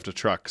trucks after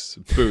trucks,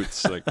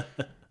 boots, like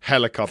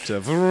helicopter,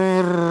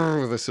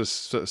 this is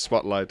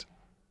spotlight.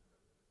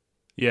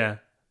 Yeah.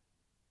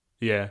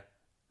 Yeah.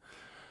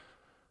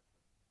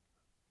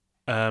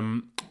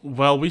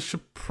 Well, we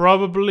should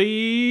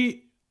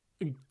probably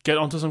get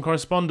onto some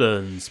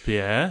correspondence,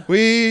 Pierre.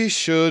 We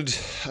should.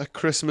 A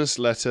Christmas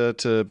letter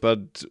to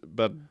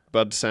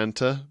Bud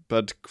Santa,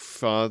 Bud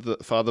Father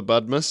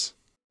Budmas.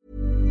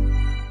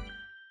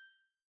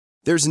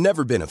 There's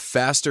never been a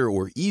faster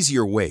or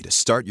easier way to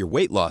start your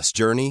weight loss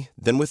journey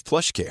than with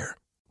PlushCare.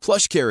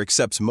 PlushCare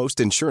accepts most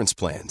insurance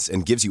plans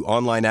and gives you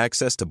online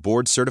access to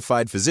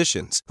board-certified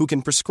physicians who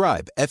can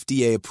prescribe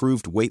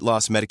FDA-approved weight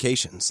loss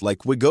medications like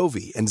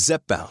Wegovy and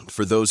Zepbound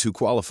for those who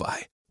qualify.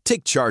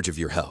 Take charge of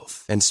your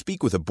health and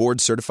speak with a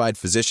board-certified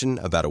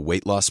physician about a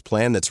weight loss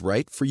plan that's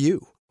right for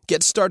you.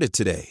 Get started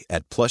today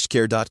at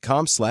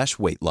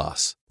plushcare.com/weight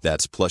loss.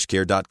 That's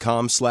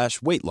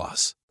plushcare.com/weight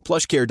loss.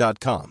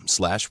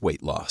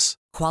 plushcare.com/weight loss.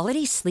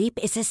 Quality sleep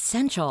is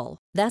essential.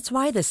 That's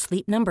why the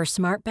Sleep Number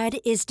Smart Bed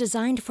is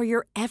designed for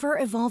your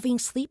ever-evolving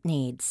sleep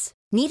needs.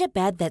 Need a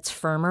bed that's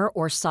firmer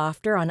or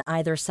softer on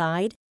either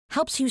side?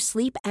 Helps you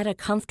sleep at a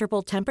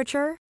comfortable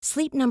temperature?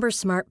 Sleep Number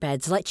Smart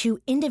Beds let you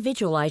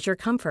individualize your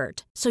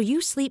comfort, so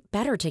you sleep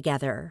better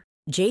together.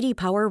 J.D.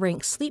 Power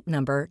ranks Sleep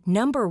Number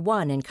number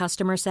 1 in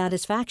customer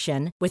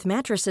satisfaction with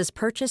mattresses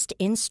purchased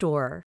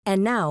in-store.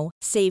 And now,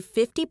 save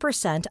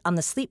 50% on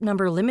the Sleep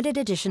Number Limited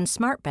Edition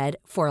Smart Bed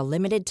for a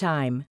limited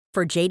time.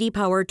 For J.D.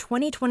 Power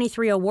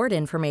 2023 award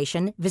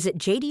information, visit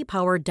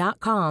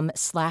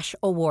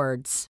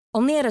jdpower.com/awards.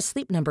 Only at a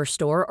Sleep Number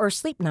store or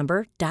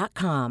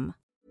sleepnumber.com.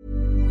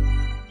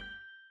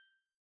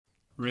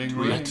 Ring,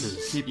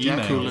 Letters, keep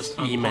emails,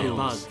 jacking,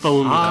 emails,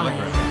 phone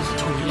telegrams,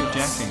 keep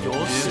jacking, your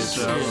Dear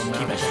sister,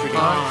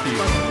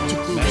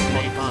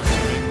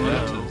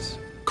 letters,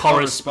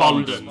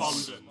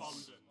 correspondence.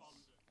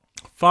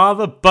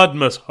 Father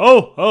Budmas,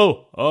 ho,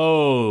 ho,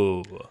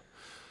 ho.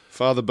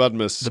 Father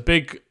Budmas.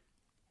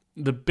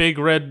 The big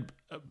red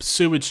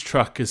sewage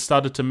truck has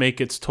started to make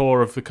its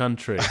tour of the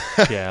country.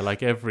 Yeah,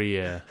 like every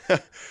year.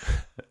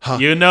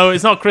 You know,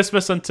 it's not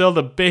Christmas until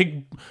the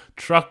big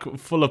truck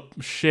full of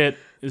shit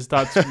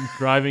starts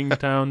driving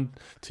down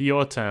to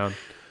your town.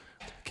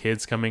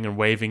 Kids coming and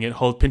waving it,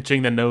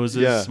 pinching their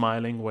noses,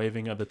 smiling,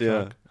 waving at the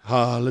truck.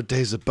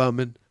 Holidays are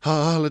bumming.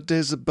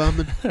 Holidays are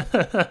bumming.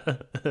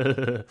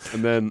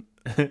 And then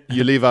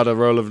you leave out a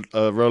roll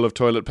of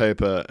toilet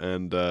paper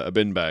and a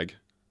bin bag.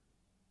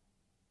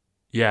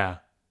 Yeah.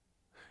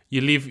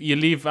 You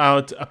leave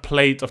out a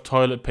plate of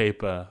toilet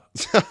paper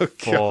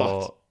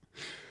for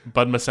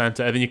Budmas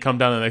Santa, and then you come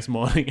down the next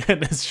morning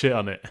and there's shit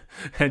on it.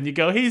 And you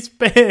go, he's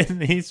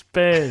been. God.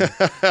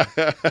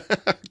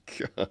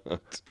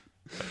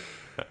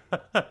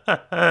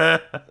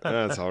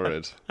 That's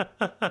horrid.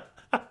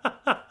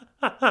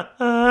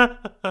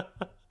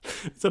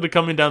 Instead of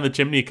coming down the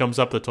chimney, he comes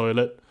up the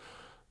toilet.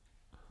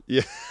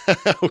 Yeah.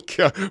 Oh,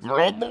 God.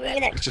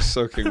 Just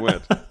soaking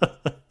wet.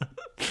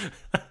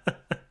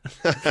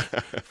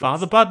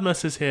 Father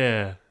Budmas is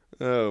here.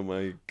 Oh,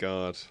 my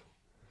God.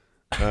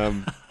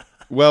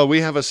 Well,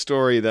 we have a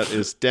story that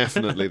is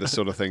definitely the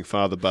sort of thing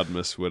Father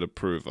Budmas would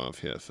approve of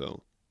here,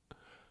 Phil.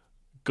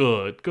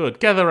 Good.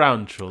 Gather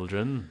round,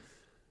 children.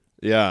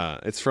 Yeah,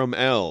 it's from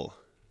Elle.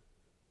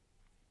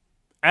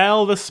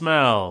 Elle the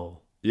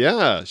smell.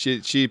 Yeah,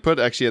 she put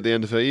actually at the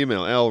end of her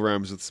email, Elle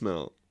rhymes with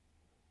smell.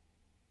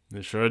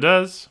 It sure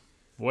does.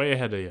 Way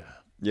ahead of you.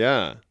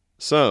 Yeah.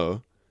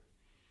 So,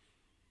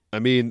 I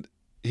mean,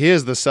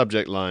 here's the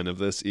subject line of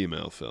this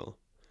email, Phil.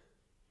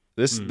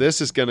 This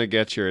is gonna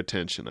get your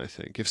attention, I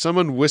think. If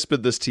someone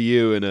whispered this to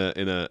you in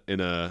a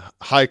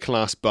high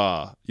class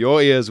bar,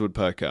 your ears would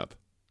perk up.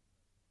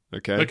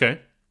 Okay? Okay.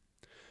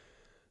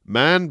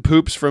 Man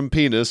poops from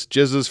penis,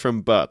 jizzes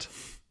from butt.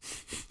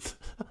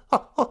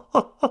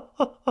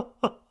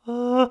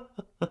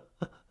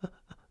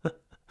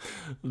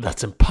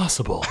 That's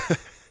impossible,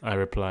 I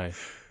reply.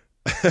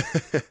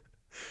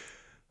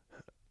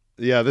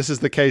 Yeah, this is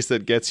the case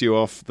that gets you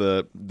off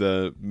the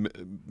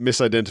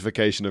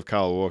misidentification of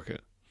Carl Walker.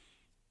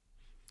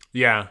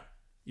 Yeah,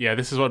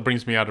 this is what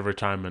brings me out of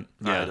retirement.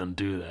 Yeah. I don't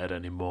do that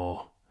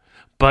anymore.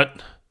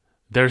 But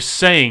they're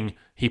saying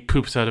he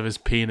poops out of his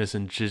penis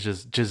and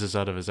jizzes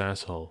out of his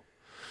asshole.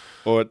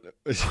 Or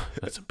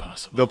that's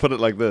impossible. They'll put it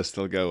like this.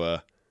 They'll go,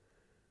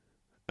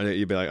 and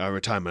you'd be like,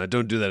 retirement, I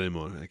don't do that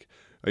anymore. Like,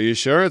 are you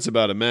sure it's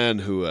about a man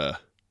who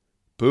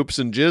poops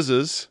and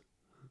jizzes?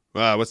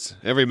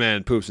 Every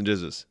man poops and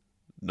jizzes.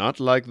 Not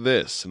like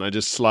this. And I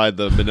just slide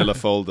the manila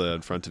folder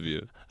in front of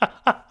you.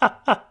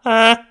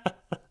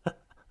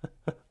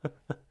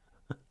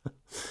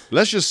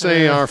 Let's just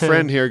say our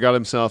friend here got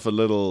himself a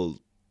little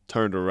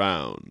turned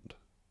around.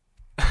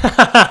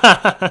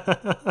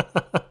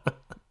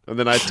 And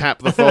then I tap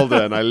the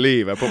folder and I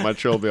leave. I put my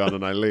trilby on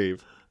and I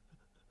leave.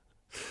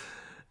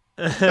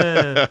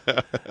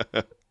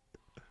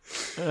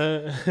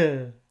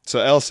 So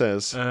Elle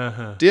says,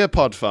 Dear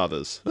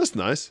Podfathers. That's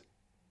nice.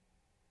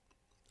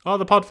 Oh,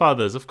 the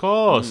Podfathers, of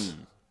course.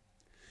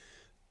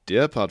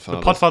 Dear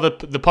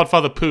Podfather. The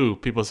Podfather Pooh,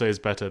 people say, is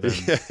better than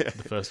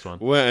the first one.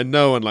 Well, and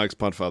no one likes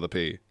Podfather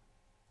P.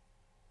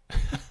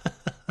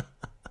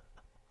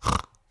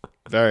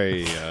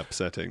 Very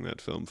upsetting, that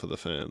film, for the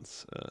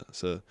fans.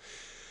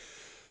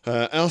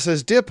 Elle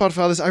says, Dear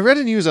Podfathers, I read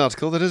a news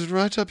article that is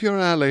right up your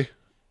alley.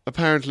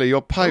 Apparently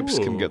your pipes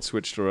can get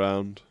switched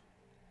around.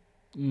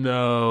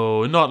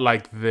 No, not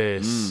like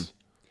this.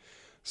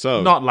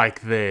 So, not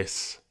like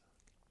this.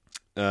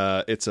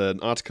 It's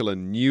an article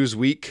in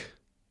Newsweek.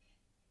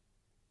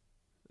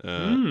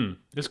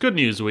 It's good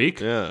news week.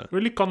 Yeah.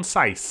 Really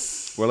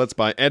concise. Well, it's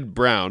by Ed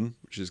Brown,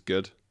 which is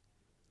good.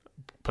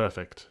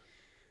 Perfect.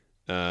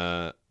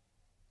 Tech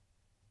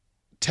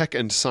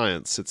and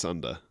Science sits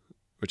under,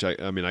 which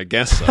I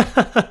guess so.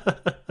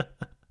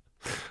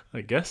 I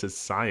guess it's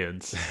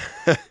science.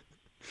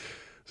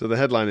 So the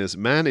headline is,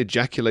 man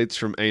ejaculates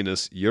from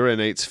anus,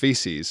 urinates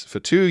feces for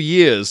 2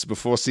 years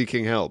before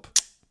seeking help.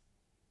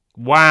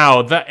 Wow,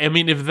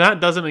 if that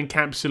doesn't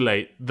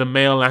encapsulate the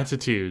male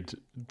attitude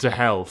to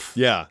health,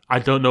 Yeah. I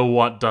don't know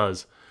what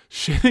does.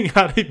 Shitting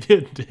out of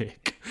your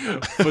dick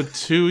for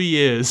 2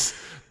 years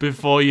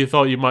before you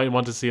thought you might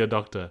want to see a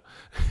doctor.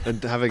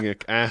 And having an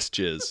ass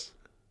jizz.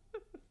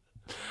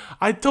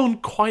 I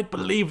don't quite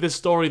believe this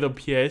story though,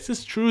 Pierre. Is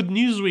this true?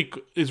 Newsweek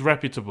is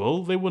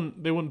reputable. They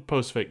wouldn't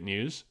post fake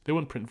news. They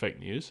wouldn't print fake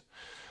news.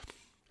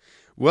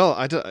 Well,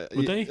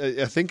 Would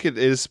they? I think it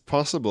is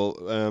possible.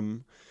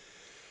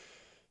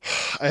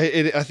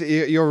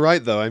 You're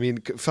right, though. I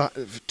mean, for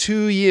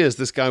 2 years,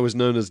 this guy was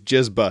known as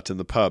Jizzbutt in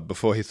the pub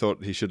before he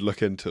thought he should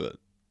look into it.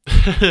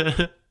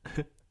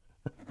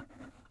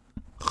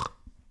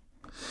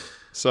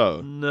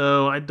 So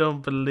No, I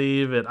don't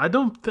believe it. I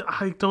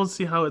don't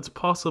see how it's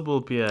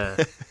possible, Pierre.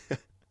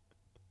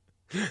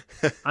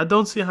 I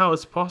don't see how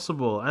it's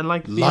possible. And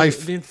like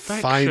life the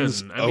infection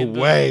finds a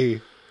way.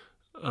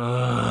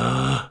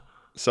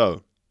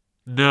 So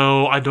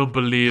no, I don't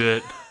believe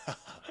it.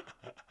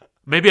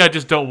 Maybe I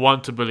just don't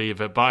want to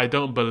believe it, but I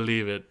don't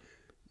believe it.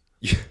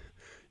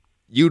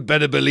 You'd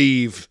better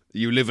believe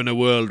you live in a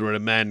world where a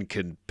man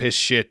can piss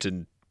shit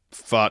and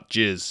fart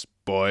jizz,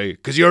 boy,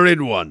 because you're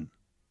in one.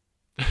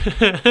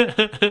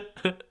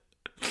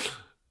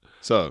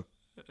 So,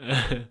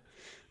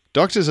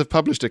 doctors have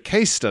published a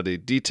case study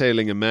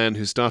detailing a man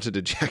who started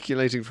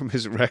ejaculating from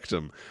his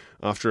rectum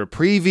after a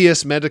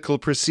previous medical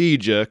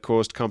procedure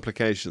caused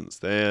complications.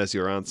 There's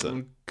your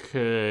answer.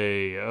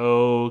 Okay.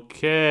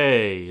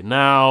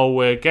 Now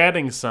we're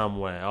getting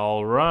somewhere.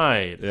 All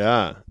right.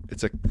 Yeah,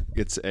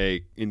 it's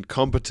a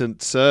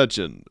incompetent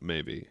surgeon,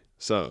 maybe.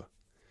 So,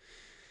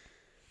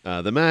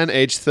 the man,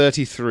 aged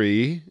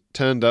 33,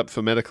 turned up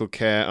for medical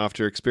care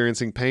after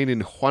experiencing pain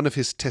in one of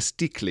his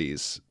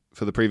testicles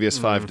for the previous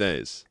 5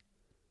 days.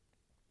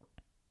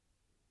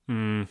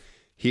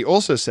 He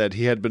also said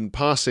he had been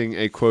passing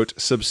a, quote,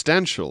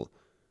 substantial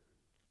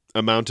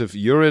amount of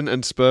urine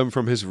and sperm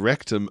from his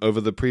rectum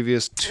over the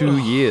previous 2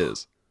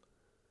 years.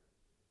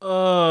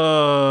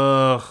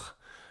 Ugh.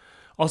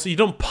 Also, you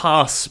don't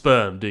pass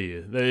sperm, do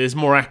you? It's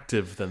more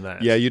active than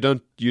that. Yeah, you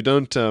don't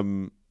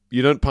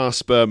pass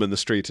sperm in the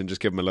street and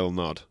just give him a little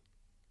nod.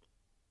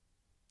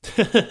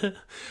 But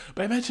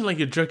imagine like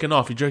you're jerking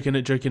off, you're jerking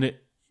it,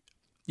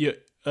 you're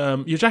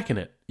jacking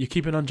it, you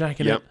keep on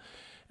jacking it,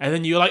 and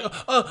then you're like,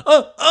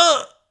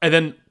 and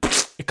then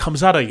it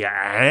comes out of your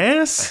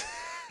ass.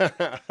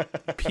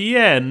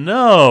 Pierre,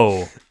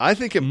 no.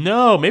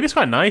 No, maybe it's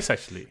quite nice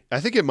actually.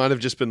 I think it might have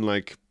just been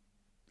like,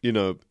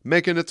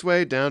 making its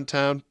way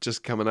downtown,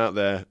 just coming out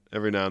there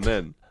every now and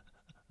then,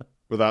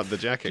 without the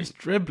jacking. Just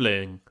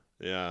dribbling.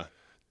 Yeah.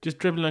 Just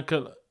dribbling like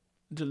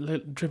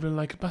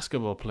a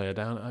basketball player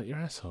down at your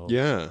asshole.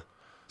 Yeah.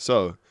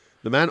 So,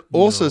 the man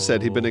also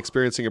said he'd been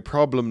experiencing a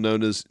problem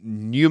known as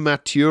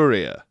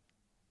pneumaturia.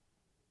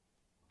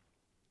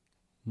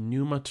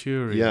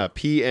 Pneumaturia. Yeah,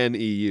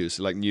 PNEU,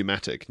 so like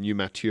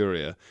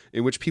pneumaturia,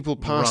 in which people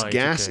pass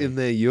gas in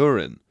their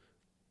urine.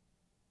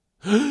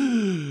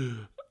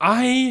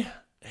 I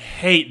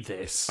hate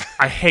this.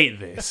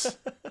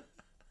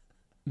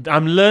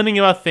 I'm learning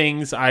about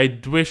things I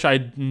wish I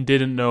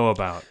didn't know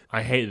about.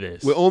 I hate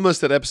this. We're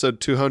almost at episode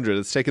 200.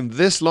 It's taken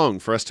this long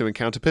for us to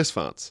encounter piss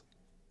farts.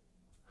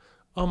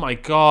 Oh my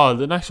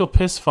god, an actual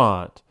piss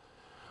fart.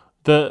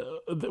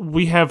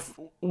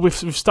 We've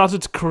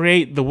started to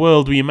create the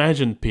world we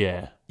imagined,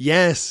 Pierre.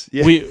 Yes.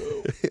 Yeah. We've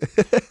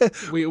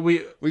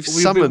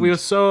summoned. We were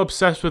so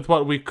obsessed with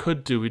what we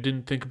could do, we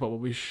didn't think about what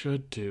we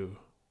should do.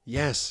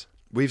 Yes.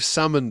 We've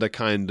summoned a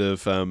kind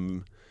of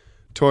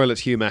toilet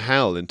humor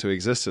hell into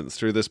existence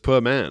through this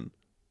poor man.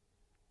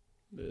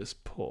 This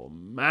poor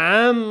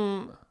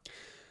man.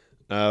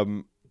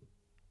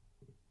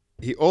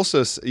 He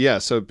also,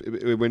 so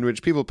in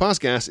which people pass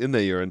gas in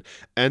their urine,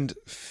 and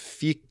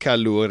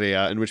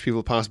fecaluria, in which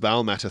people pass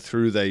bowel matter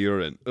through their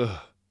urine. Ugh.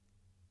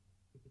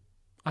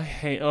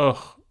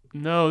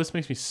 No, this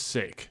makes me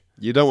sick.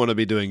 You don't want to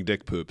be doing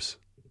dick poops.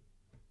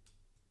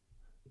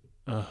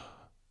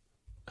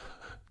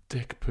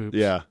 Dick poops.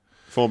 Yeah,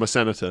 former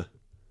senator.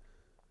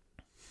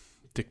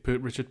 Dick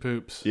Poop, Richard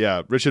Poops.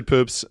 Yeah, Richard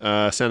Poops,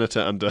 senator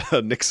under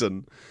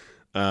Nixon.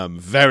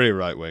 Very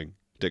right-wing,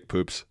 Dick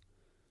Poops.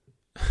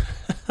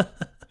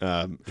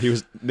 He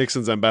was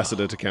Nixon's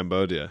ambassador to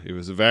Cambodia. He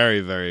was a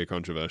very, very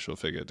controversial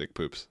figure, Dick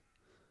Poops.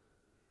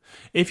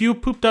 If you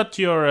pooped out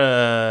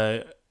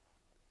your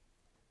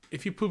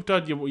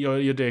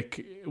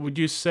dick, would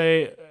you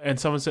say, and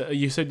someone said,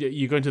 you said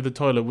you're going to the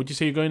toilet, would you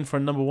say you're going for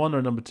number 1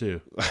 or number 2?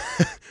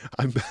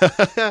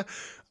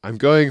 I'm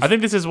going. I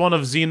think this is one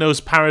of Zeno's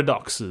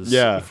paradoxes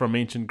from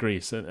ancient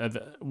Greece.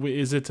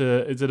 Is it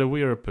a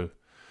wee or a poo?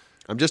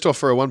 I'm just off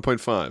for a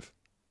 1.5.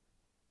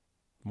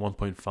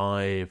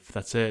 1.5.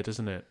 That's it,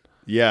 isn't it?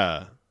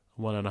 Yeah.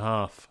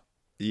 1.5.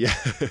 Yeah.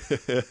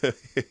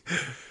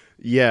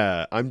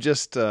 Yeah. I'm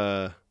just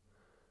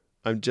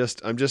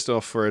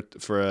off for a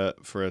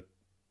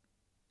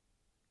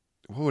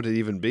what would it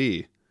even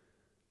be?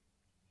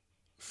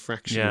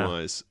 Fraction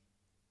wise.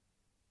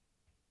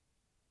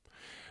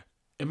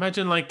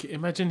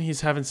 Imagine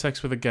he's having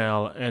sex with a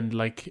gal and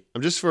like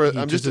I'm just going for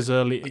a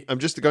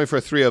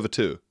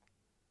 3/2.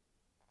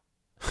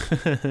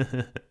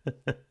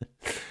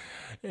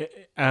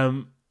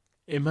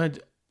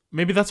 Imagine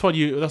maybe that's what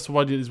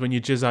it is when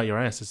you jizz out your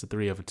ass. It's a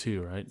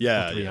 3/2, right?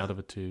 Yeah, Or 3 out of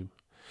a 2.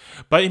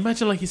 But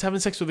imagine like he's having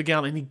sex with a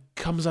gal and he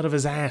comes out of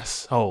his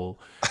asshole,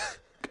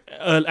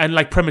 and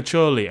like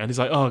prematurely, and he's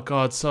like, "Oh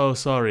God, so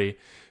sorry."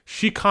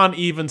 She can't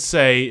even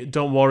say,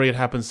 "Don't worry, it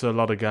happens to a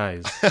lot of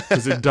guys,"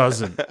 because it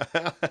doesn't.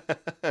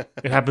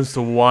 It happens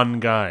to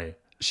one guy.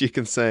 She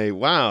can say,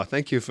 "Wow,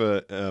 thank you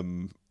for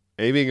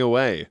aiming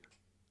away."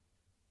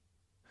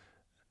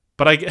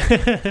 But I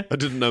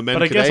didn't know men.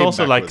 But I could guess aim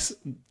also backwards.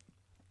 like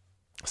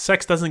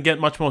sex doesn't get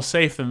much more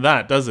safe than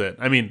that, does it?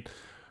 I mean,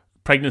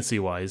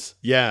 pregnancy-wise,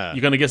 yeah,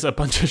 you're gonna get a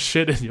bunch of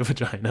shit in your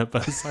vagina.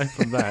 But aside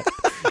from that,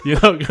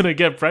 you're not gonna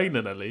get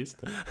pregnant, at least.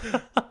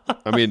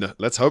 I mean,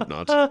 let's hope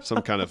not.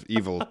 Some kind of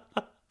evil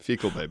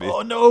fecal baby.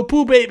 Oh no,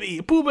 poo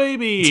baby!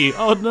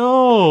 Oh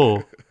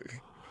no!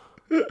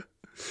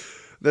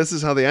 This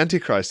is how the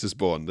Antichrist is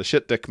born. The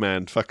shit dick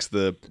man fucks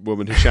the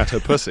woman who shat her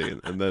pussy,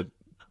 and the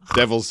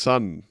devil's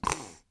son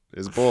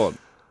is born.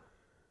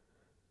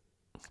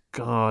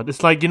 God,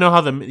 it's like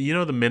how the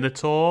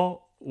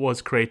Minotaur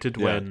was created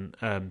when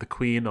the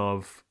queen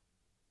of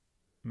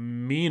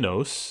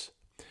Minos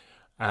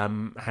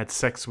had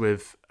sex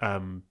with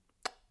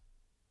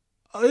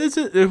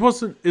it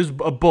was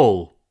a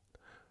bull.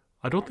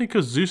 I don't think it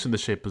was Zeus in the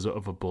shape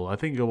of a bull. I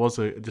think it was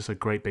just a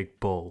great big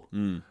bull.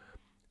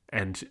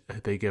 And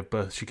she gave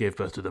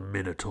birth to the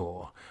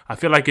Minotaur. I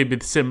feel like it'd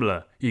be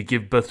similar. You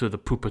give birth to the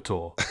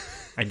Poopator,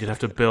 and you'd have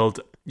to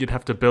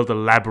build a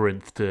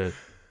labyrinth to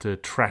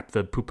trap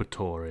the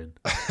Poopator in.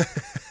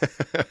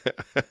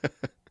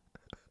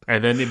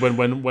 And then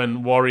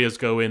when warriors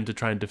go in to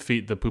try and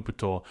defeat the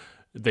Poopator,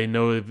 they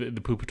know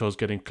the Poopator's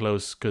getting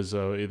close because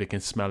they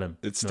can smell him.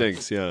 It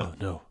stinks, yeah. Oh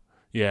no.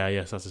 Yeah,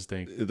 yes, that's a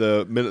stink.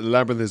 The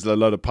labyrinth is a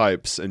lot of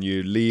pipes, and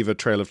you leave a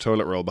trail of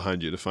toilet roll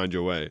behind you to find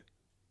your way.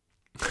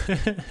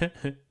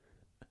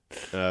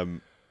 I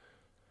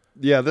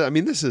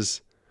mean, this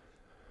is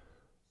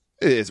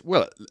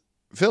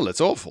Phil,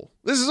 it's awful.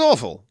 This is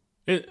awful.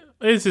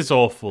 This is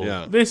awful.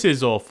 Yeah. This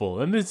is awful,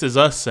 and this is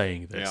us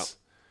saying this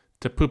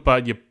to poop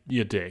out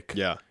your dick.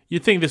 Yeah,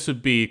 you'd think this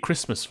would be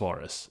Christmas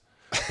for us,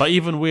 but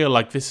even we're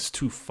like, this is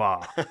too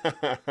far.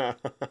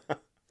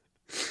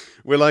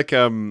 We're like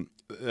a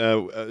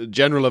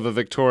general of a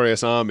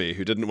victorious army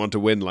who didn't want to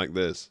win like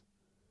this.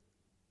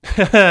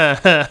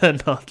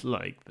 Not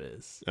like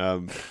this.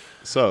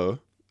 So,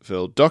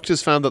 Phil,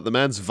 doctors found that the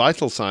man's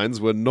vital signs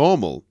were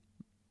normal.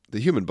 The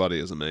human body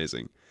is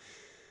amazing.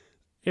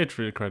 It's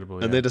really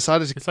incredible. And they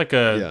decided to... It's like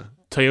a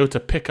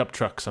Toyota pickup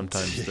truck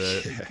sometimes.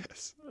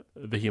 Yes.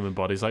 The human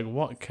body's like,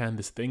 what can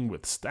this thing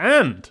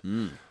withstand?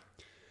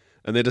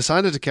 And they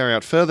decided to carry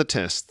out further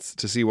tests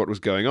to see what was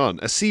going on.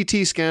 A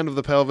CT scan of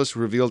the pelvis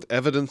revealed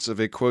evidence of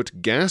a,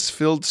 quote,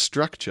 gas-filled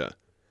structure.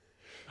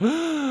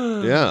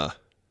 Yeah.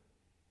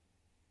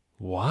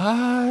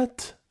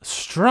 What?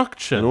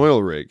 Structure? An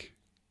oil rig.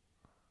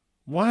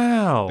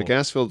 Wow. A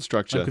gas-filled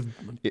structure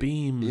like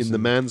beams in the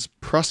man's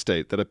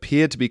prostate that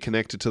appeared to be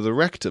connected to the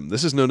rectum.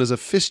 This is known as a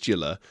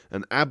fistula,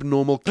 an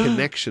abnormal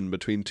connection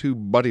between two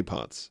body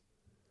parts.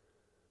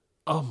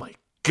 Oh my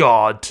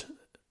God.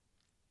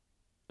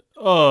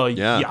 Oh,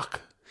 yeah. Yuck.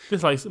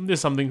 There's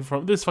something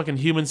from this fucking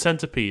human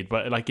centipede,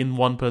 but like in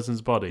one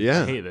person's body.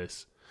 Yeah. I hate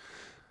this.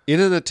 In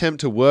an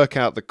attempt to work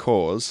out the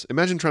cause,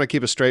 imagine trying to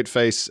keep a straight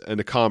face and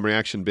a calm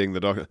reaction being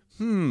the doctor.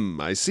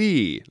 I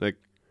see. Like,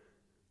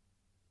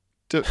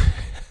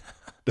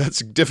 that's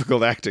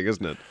difficult acting,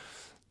 isn't it?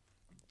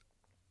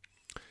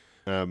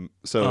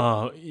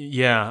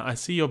 Yeah, I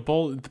see your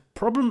ball. The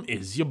problem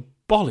is your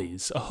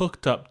bollies are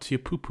hooked up to your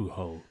poo-poo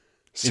hole.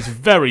 It's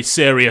very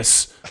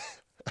serious.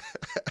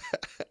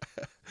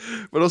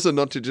 But also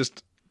not to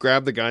just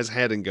grab the guy's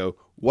head and go,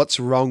 "What's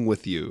wrong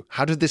with you?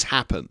 How did this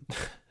happen?"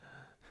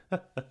 You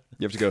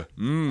have to go,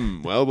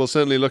 well, we'll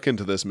certainly look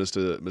into this,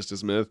 Mr.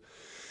 Smith.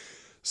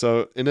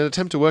 So, in an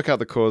attempt to work out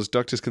the cause,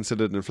 doctors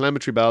considered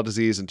inflammatory bowel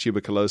disease and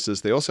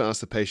tuberculosis. They also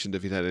asked the patient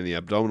if he'd had any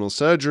abdominal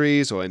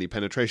surgeries or any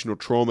penetration or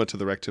trauma to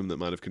the rectum that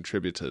might have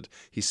contributed.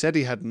 He said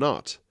he had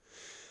not.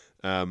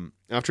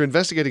 After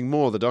investigating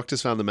more, the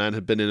doctors found the man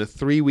had been in a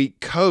 3-week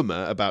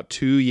coma about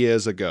 2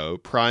 years ago,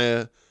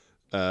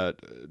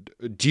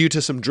 due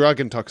to some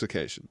drug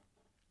intoxication.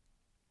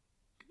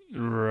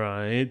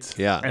 Right.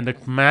 Yeah. And a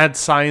mad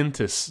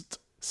scientist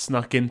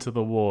snuck into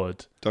the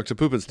ward. Dr.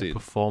 Poopenstein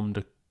Performed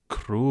a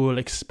cruel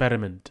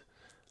experiment.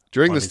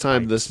 During this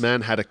time, this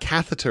man had a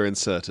catheter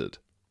inserted.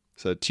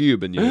 So a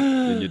tube in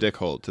your dick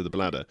hole to the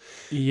bladder.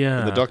 Yeah.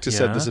 And the doctor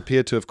said this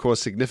appeared to have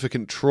caused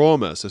significant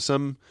trauma. So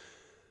some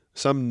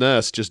Some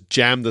nurse just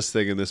jammed this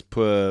thing in this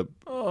poor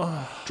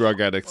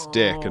drug addict's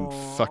dick and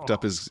fucked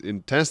up his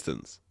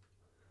intestines.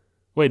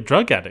 Wait,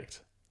 drug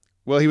addict?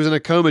 Well, he was in a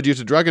coma due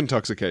to drug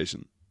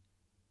intoxication.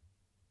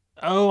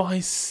 Oh, I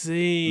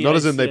see. Not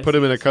as in they put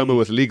him in a coma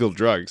with legal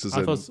drugs. As I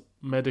in, thought it was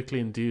medically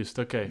induced.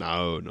 Okay.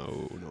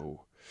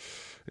 No.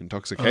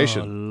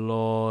 Intoxication. Oh,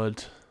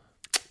 Lord.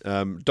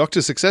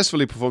 Doctors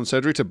successfully performed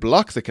surgery to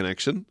block the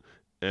connection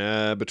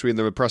between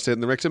the prostate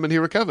and the rectum, and he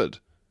recovered.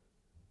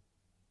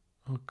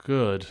 Oh,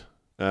 good.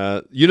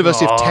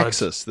 University of God.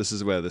 Texas. This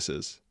is where this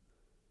is.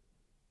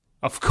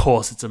 Of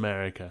course it's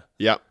America.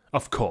 Yeah.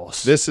 Of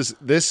course.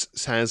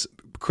 This has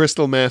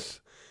crystal meth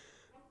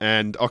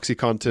and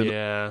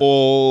OxyContin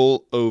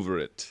all over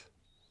it.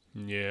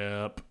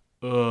 Yep.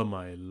 Oh,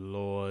 my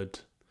Lord.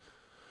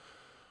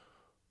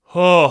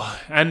 Oh,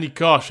 and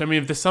gosh, I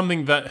mean, if there's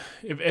something that,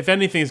 if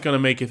anything is going to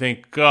make you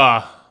think,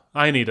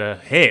 I need a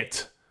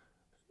hit,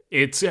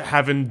 it's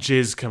having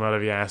jizz come out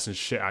of your ass and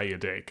shit out your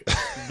dick.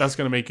 That's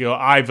going to make you go,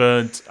 I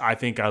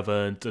think I've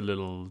earned a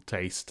little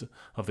taste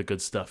of the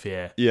good stuff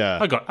here. Yeah.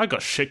 I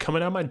got shit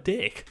coming out of my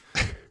dick.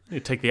 You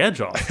take the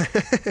edge off.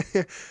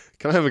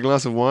 Can I have a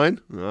glass of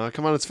wine? Oh,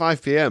 come on, it's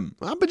 5 p.m.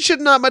 I've been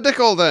shitting out my dick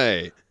all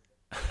day.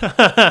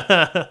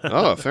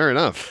 Oh, fair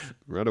enough.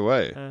 Right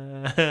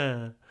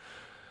away.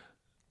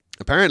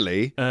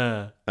 Apparently,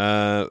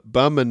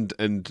 bum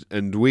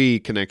and wee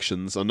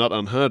connections are not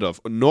unheard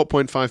of.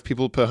 0.5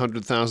 people per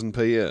 100,000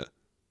 per year.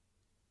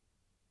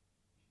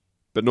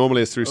 But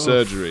normally it's through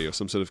surgery or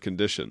some sort of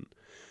condition.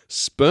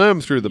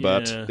 Sperm through the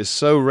butt is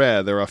so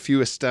rare, there are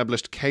few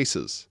established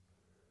cases.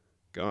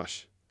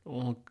 Gosh.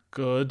 Oh,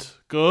 good.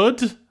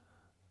 Good.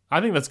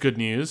 I think that's good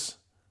news.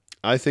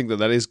 I think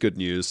that is good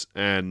news.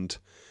 And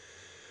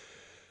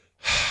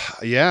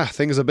yeah,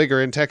 things are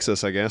bigger in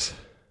Texas, I guess.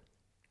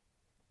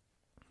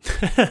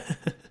 That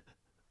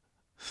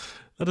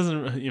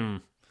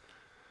doesn't...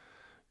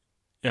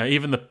 Yeah,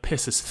 even the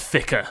piss is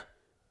thicker.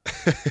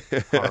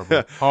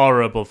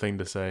 Horrible thing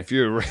to say. If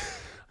you're a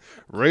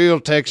real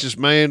Texas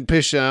man,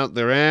 piss out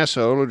their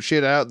asshole and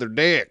shit out their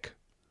dick.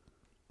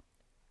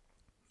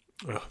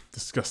 Ugh,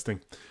 disgusting.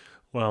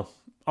 Well,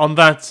 on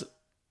that,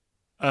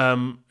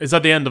 is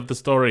that the end of the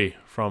story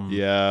from...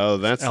 Yeah,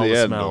 that's Elle the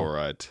end, Smell? all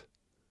right.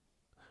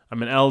 I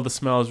mean, Elle the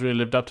Smell has really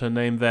lived up to her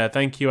name there.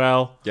 Thank you,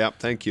 Elle. Yep,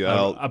 thank you,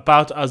 Elle.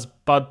 About as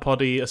bud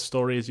poddy a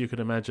story as you could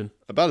imagine.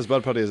 About as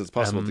bud potty as it's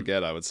possible to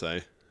get, I would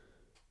say.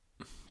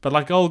 But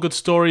like all good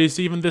stories,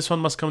 even this one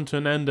must come to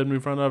an end, and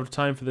we've run out of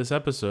time for this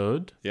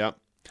episode. Yep.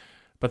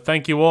 But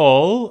thank you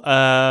all.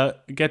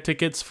 Get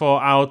tickets for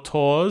our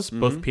tours,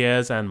 both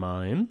Pierre's and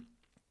mine.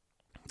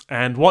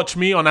 And watch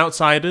me on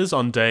Outsiders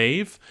on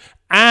Dave.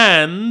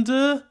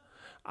 And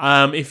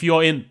if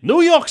you're in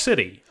New York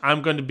City,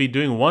 I'm going to be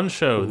doing one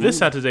show this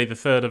Saturday, the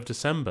 3rd of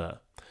December.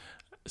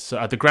 So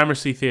at the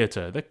Gramercy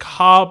Theatre. The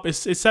car is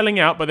selling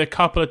out, but there are a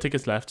couple of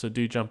tickets left, so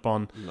do jump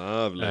on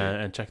Lovely.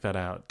 and check that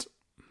out.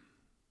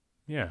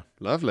 Yeah.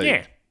 Lovely.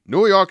 Yeah.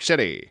 New York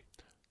City.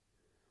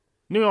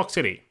 New York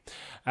City.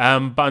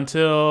 But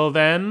until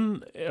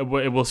then,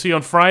 we'll see you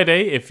on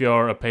Friday if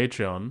you're a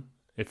Patreon.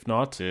 If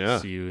not,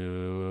 see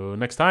you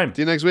next time.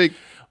 See you next week.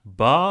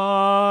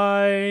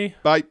 Bye.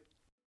 Bye.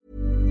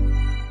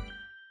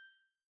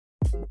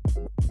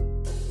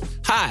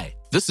 Hi,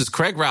 this is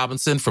Craig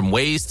Robinson from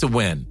Ways to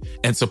Win,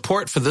 and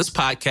support for this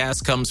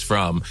podcast comes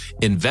from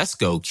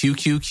Invesco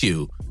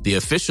QQQ, the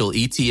official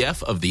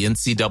ETF of the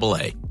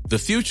NCAA. The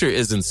future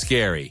isn't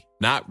scary.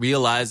 Not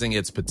realizing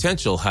its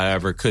potential,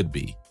 however, could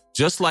be.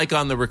 Just like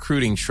on the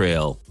recruiting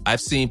trail, I've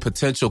seen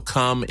potential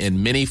come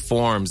in many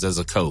forms as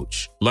a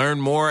coach.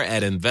 Learn more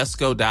at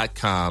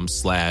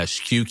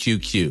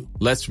Invesco.com/QQQ.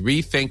 Let's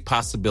rethink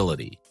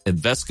possibility.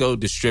 Invesco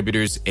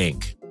Distributors,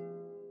 Inc.